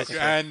 Yeah.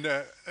 And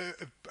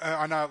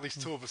I know at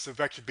least two of us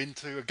have actually been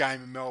to a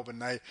game in Melbourne.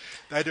 They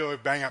do a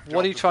bang-up job.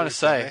 What are you trying to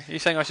say? Are you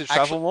saying I should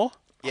travel more?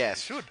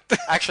 Yes. Should.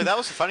 Actually, that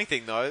was the funny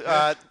thing,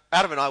 though.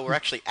 Adam and I were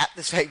actually at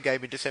the same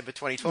game in December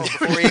 2012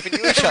 before we even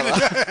knew each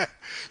other.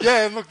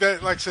 Yeah, and look,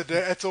 like I said,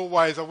 it's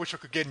always, I wish I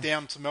could get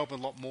down to Melbourne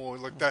a lot more.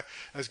 Look,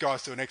 those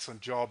guys do an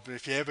excellent job.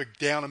 If you're ever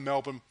down in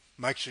Melbourne,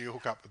 make sure you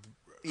hook up with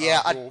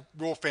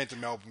Raw fans in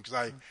Melbourne because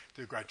they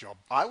do a great job.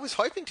 I was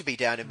hoping to be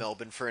down in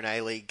Melbourne for an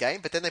A-League game,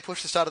 but then they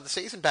pushed the start of the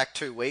season back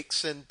 2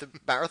 weeks, and the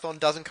marathon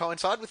doesn't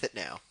coincide with it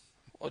now.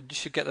 Well, you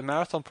should get the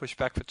marathon pushed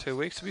back for 2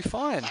 weeks to be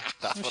fine.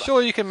 I'm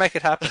sure you can make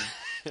it happen.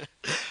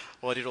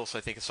 Well, I did also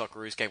think a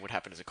Socceroos game would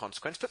happen as a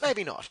consequence, but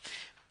maybe not.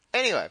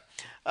 Anyway,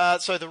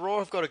 so the Raw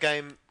have got a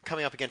game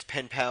coming up against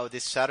Penn Power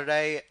this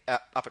Saturday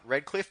up at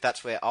Redcliffe.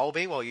 That's where I'll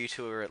be while you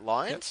two are at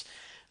Lions.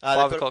 Yep.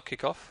 5 o'clock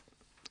kickoff.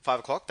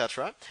 5 o'clock, that's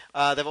right.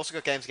 They've also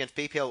got games against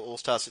BPL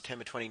All-Stars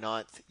September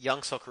 29th,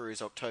 Young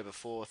Socceroos October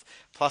 4th,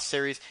 Plus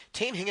Series,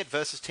 Team Hingett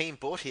versus Team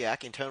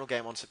Bortiac, internal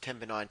game on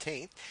September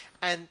 19th,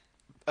 and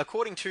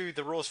according to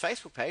the Raw's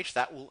Facebook page,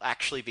 that will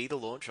actually be the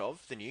launch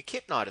of the new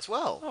kit night as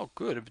well. Oh,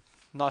 good.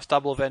 Nice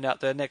double event out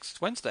there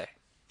next Wednesday.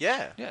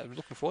 Yeah. Yeah, we're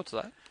looking forward to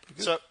that.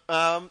 So,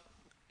 I'm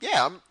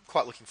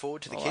quite looking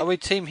forward to the kit. Are we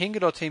Team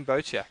Hingett or Team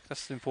Botiak?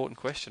 That's the important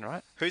question,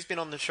 right? Who's been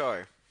on the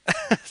show?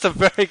 That's a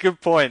very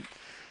good point.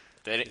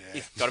 Gotta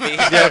be, but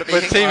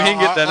Team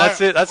Hingett then, that's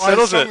it. That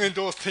settles I it. strongly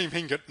endorse Team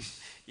Hingett.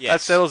 Yes.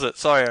 That settles it.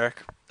 Sorry,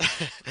 Eric.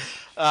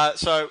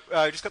 So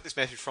I just got this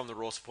message from the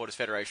Raw Supporters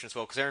Federation as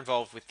well, because they're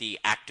involved with the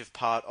active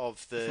part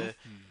of the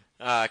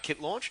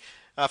kit launch.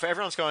 For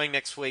everyone who's going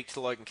next week to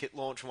the Logan kit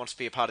launch and wants to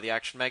be a part of the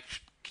action, make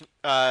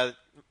sure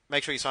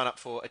you sign up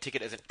for a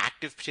ticket as an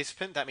active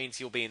participant. That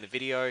means you'll be in the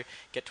video,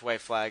 get to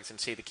wave flags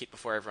and see the kit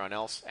before everyone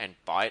else, and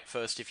buy it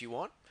first if you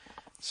want.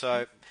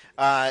 So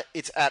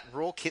it's at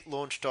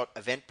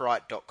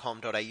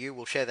rawkitlaunch.eventbrite.com.au.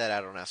 We'll share that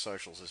out on our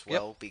socials as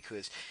well,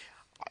 because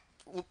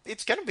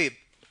it's going to be a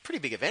pretty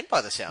big event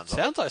by the sounds of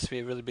it. Sounds like to be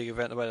a really big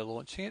event the way they're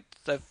launching it.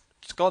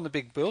 It's gone the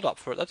big build up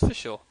for it, that's for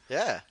sure.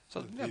 Yeah.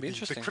 So it'll be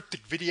interesting. The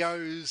cryptic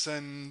videos,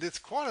 and it's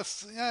quite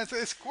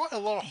it's quite a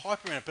lot of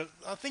hype around it. But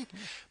I think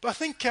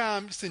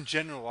just in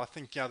general, I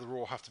think the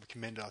Raw have to be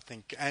commended. I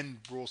think, and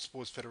Raw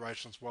Sports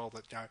Federation as well.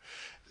 That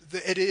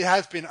it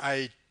has been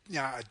a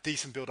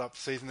decent build up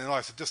season. And like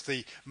I said, just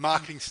the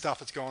marketing stuff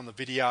that's going on, the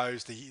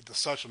videos, the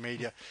social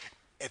media,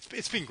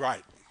 it's been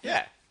great.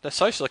 Yeah. The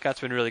social account's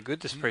been really good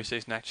this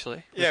pre-season,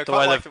 actually. Yeah, the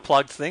way they've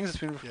plugged things, it's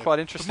been quite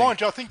interesting. But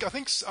mind you, I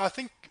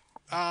think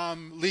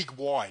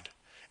league-wide,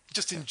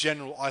 just in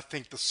general, I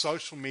think the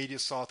social media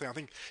side thing, I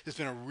think there's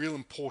been a real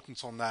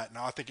importance on that, and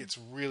I think it's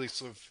really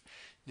sort of,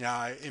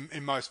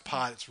 in most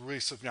part, it's really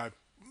sort of,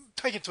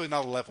 take it to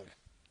another level.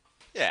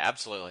 Yeah,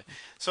 absolutely.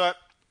 So,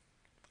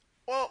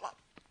 well,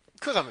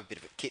 because I'm a bit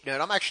of a kit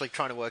nerd, I'm actually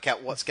trying to work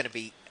out what's going to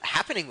be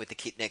happening with the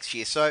kit next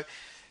year. So,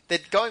 they're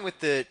going with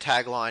the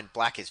tagline,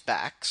 Black is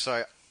Back,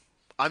 so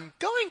I'm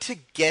going to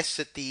guess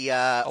that the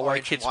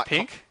away kit's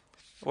pink?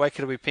 Away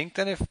kit will be pink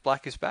then if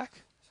Black is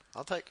back?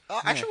 I'll take...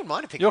 actually, I wouldn't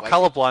mind a pink You're away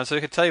colourblind, so I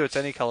could tell you it's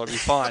any colour, it'll be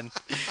fine.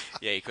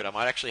 Yeah, you could. I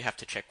might actually have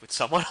to check with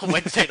someone on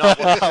Wednesday night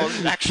what colour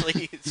it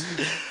actually is.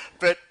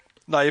 But...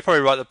 No, you're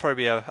probably right, there'll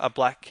probably be a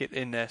black kit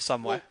in there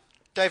somewhere. Well,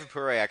 David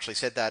Poirier actually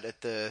said that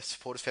at the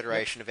Supporters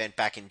Federation event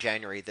back in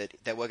January, that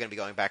they were going to be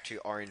going back to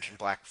orange and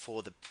black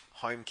for the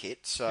home kit,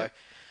 so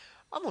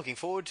I'm looking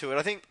forward to it.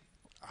 I think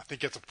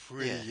it's a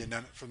pretty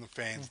from the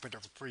fans. I think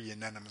it's a pretty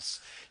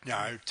unanimous,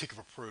 tick of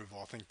approval.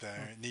 I think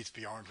it needs to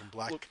be orange and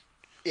black. Look,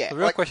 yeah. The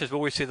real question is,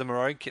 will we see the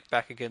maroon kit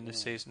back again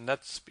this season?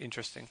 That's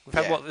interesting. We've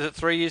had, is it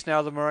 3 years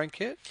now, the maroon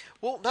kit?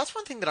 Well, that's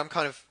one thing that I'm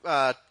kind of...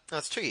 no,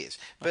 it's 2 years.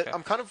 But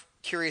I'm kind of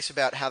curious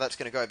about how that's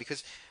going to go,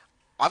 because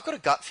I've got a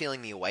gut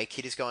feeling the away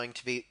kit is going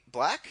to be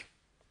black.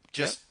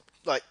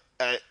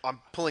 I'm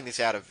pulling this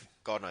out of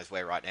God knows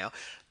where right now.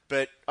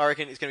 But I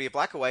reckon it's going to be a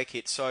black away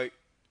kit. So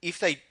if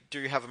they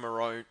do have a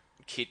maroon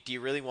kit, do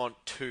you really want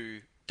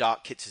 2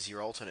 dark kits as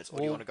your alternates, or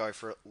do you want to go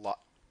for light?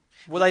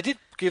 Well, they did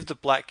give the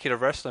black kit a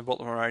rest and brought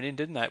the maroon in,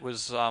 didn't they? It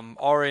was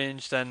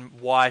orange, then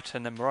white,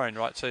 and then maroon,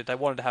 right? So they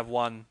wanted to have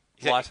one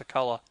lighter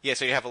colour. Yeah,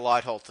 so you have a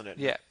light alternate,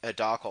 yeah, a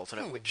dark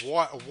alternate, which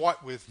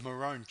white with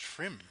maroon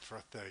trim for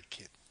a third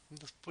kit. I'm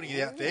just putting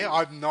it out there. I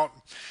haven't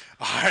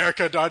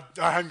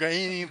got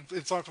any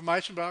inside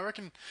information, but I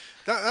reckon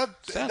that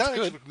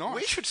good. Look nice.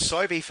 We should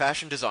so be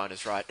fashion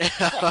designers right now.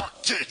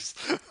 Jeez,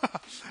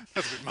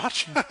 that's a bit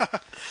much.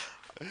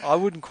 I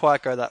wouldn't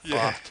quite go that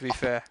far, to be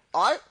fair.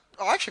 I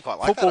actually quite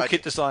like football that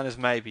kit designers,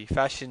 maybe.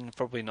 Fashion,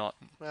 probably not.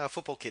 Well,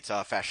 football kits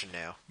are fashion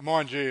now.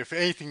 Mind you, if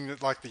anything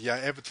that like the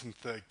Everton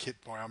third kit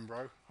by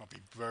Umbro, I'll be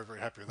very, very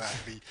happy with that.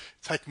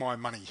 Take my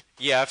money.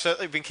 Yeah, I've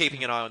certainly been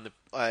keeping an eye on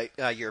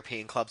the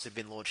European clubs that have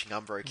been launching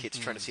Umbro kits,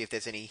 trying to see if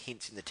there's any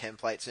hints in the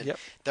templates. And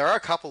there are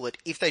a couple that,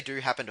 if they do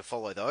happen to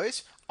follow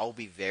those, I'll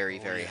be very,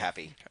 very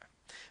happy. Okay.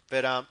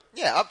 But I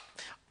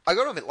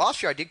got to admit,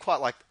 last year I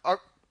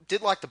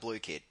did like the blue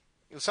kit.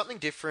 It was something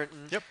different.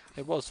 Yep.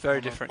 It was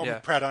very different, I'm a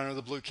proud owner of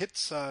the blue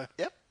kits, so...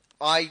 Yep.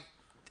 I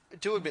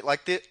do admit,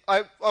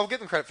 I'll give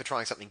them credit for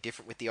trying something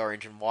different with the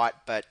orange and white,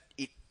 but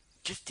it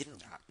just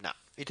didn't... No.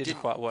 It didn't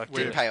quite work.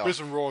 Didn't pay off.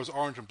 Brisbane Roar is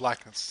orange and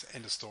black, and it's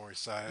end of story,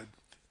 so...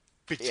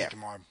 Big tick in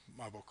my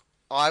book.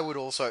 I would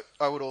also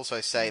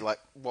say,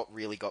 what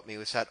really got me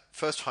was that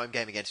first home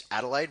game against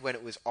Adelaide, when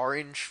it was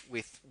orange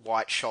with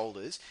white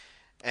shoulders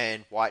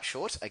and white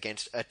shorts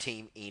against a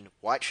team in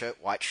white shirt,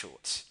 white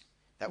shorts.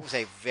 That was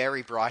a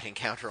very bright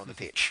encounter on the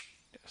pitch.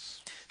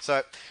 Yes.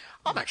 So,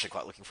 I'm actually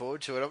quite looking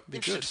forward to it. I'm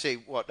interested to see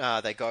what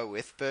they go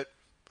with, but...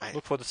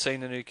 Look forward to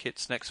seeing the new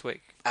kits next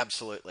week.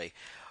 Absolutely.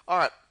 All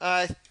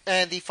right,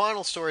 and the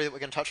final story that we're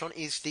going to touch on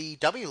is the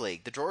W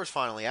League. The draw is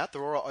finally out. The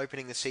Roar are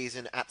opening the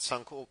season at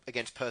Suncorp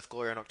against Perth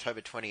Glory on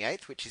October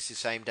 28th, which is the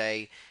same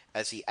day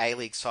as the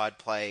A-League side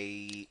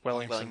play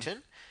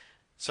Wellington.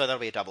 So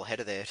that'll be a double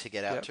header there to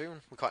get out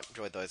to. We quite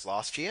enjoyed those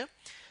last year.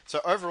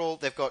 So overall,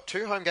 they've got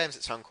 2 home games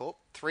at Suncorp,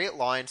 3 at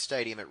Lions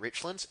Stadium at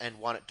Richlands, and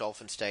 1 at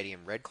Dolphin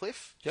Stadium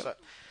Redcliffe. Yep. So,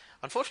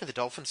 unfortunately, the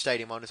Dolphin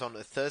Stadium one is on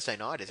a Thursday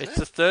night, isn't it? It's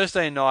a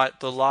Thursday night,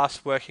 the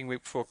last working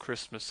week before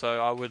Christmas, so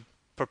I would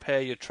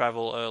prepare your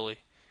travel early.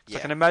 I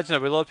can imagine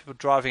there'll be a lot of people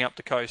driving up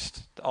the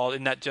coast or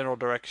in that general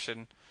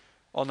direction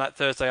on that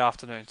Thursday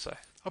afternoon. So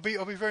I'll be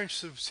very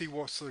interested to see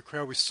what sort of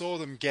crowd. We saw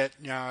them get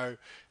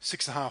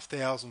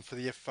 6,500 for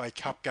the FA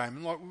Cup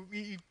game, and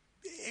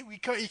you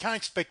can't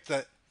expect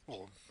that.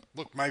 Well,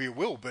 look, maybe it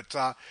will, but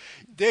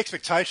the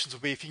expectations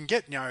will be if you can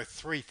get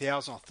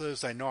 3,000 on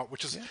Thursday night,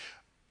 which is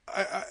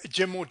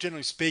more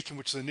generally speaking,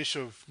 which is an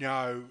issue of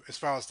as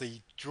far as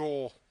the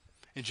draw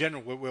in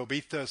general will be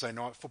Thursday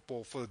night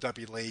football for the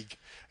W League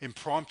in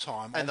prime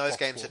time. And those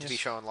games are to be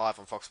shown live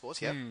on Fox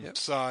Sports. Yep.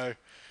 So,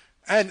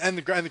 and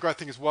the great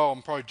thing as well,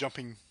 I'm probably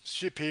jumping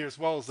ship here as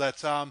well, is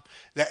that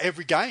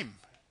every game.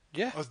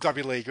 Yeah. Of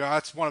W League.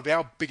 That's one of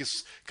our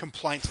biggest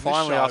complaints.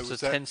 Finally, in this show,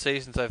 after 10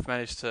 seasons, they've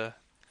managed to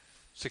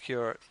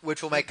secure it.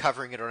 Which will make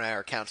covering it on our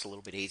accounts a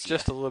little bit easier.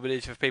 Just a little bit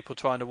easier for people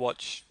trying to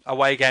watch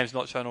away games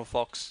not shown on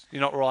Fox.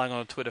 You're not relying on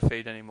a Twitter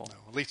feed anymore. No,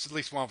 at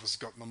least one of us has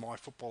got the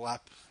MyFootball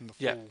app and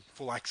the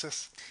full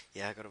access.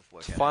 Yeah, I've got to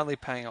work it's out. Finally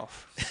paying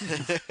off.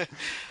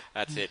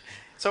 That's it.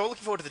 So we're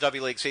looking forward to the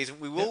W League season.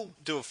 We will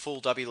do a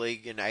full W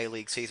League and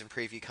A-League season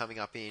preview coming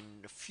up in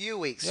a few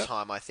weeks'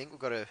 time, I think. We've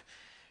got to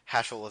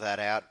hash all of that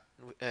out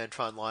and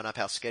try and line up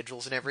our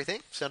schedules and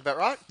everything. Sound about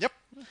right? Yep.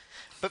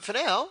 But for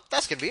now,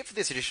 that's going to be it for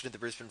this edition of the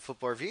Brisbane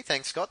Football Review.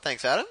 Thanks, Scott.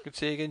 Thanks, Adam. Good to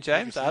see you again,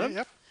 James. Adam.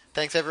 Yep.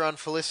 Thanks, everyone,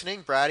 for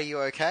listening. Brad, are you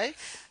okay?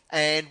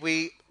 And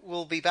we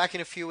will be back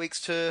in a few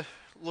weeks to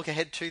look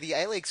ahead to the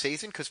A-League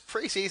season because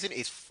pre-season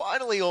is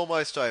finally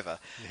almost over.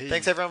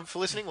 Thanks, everyone, for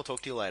listening. We'll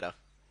talk to you later.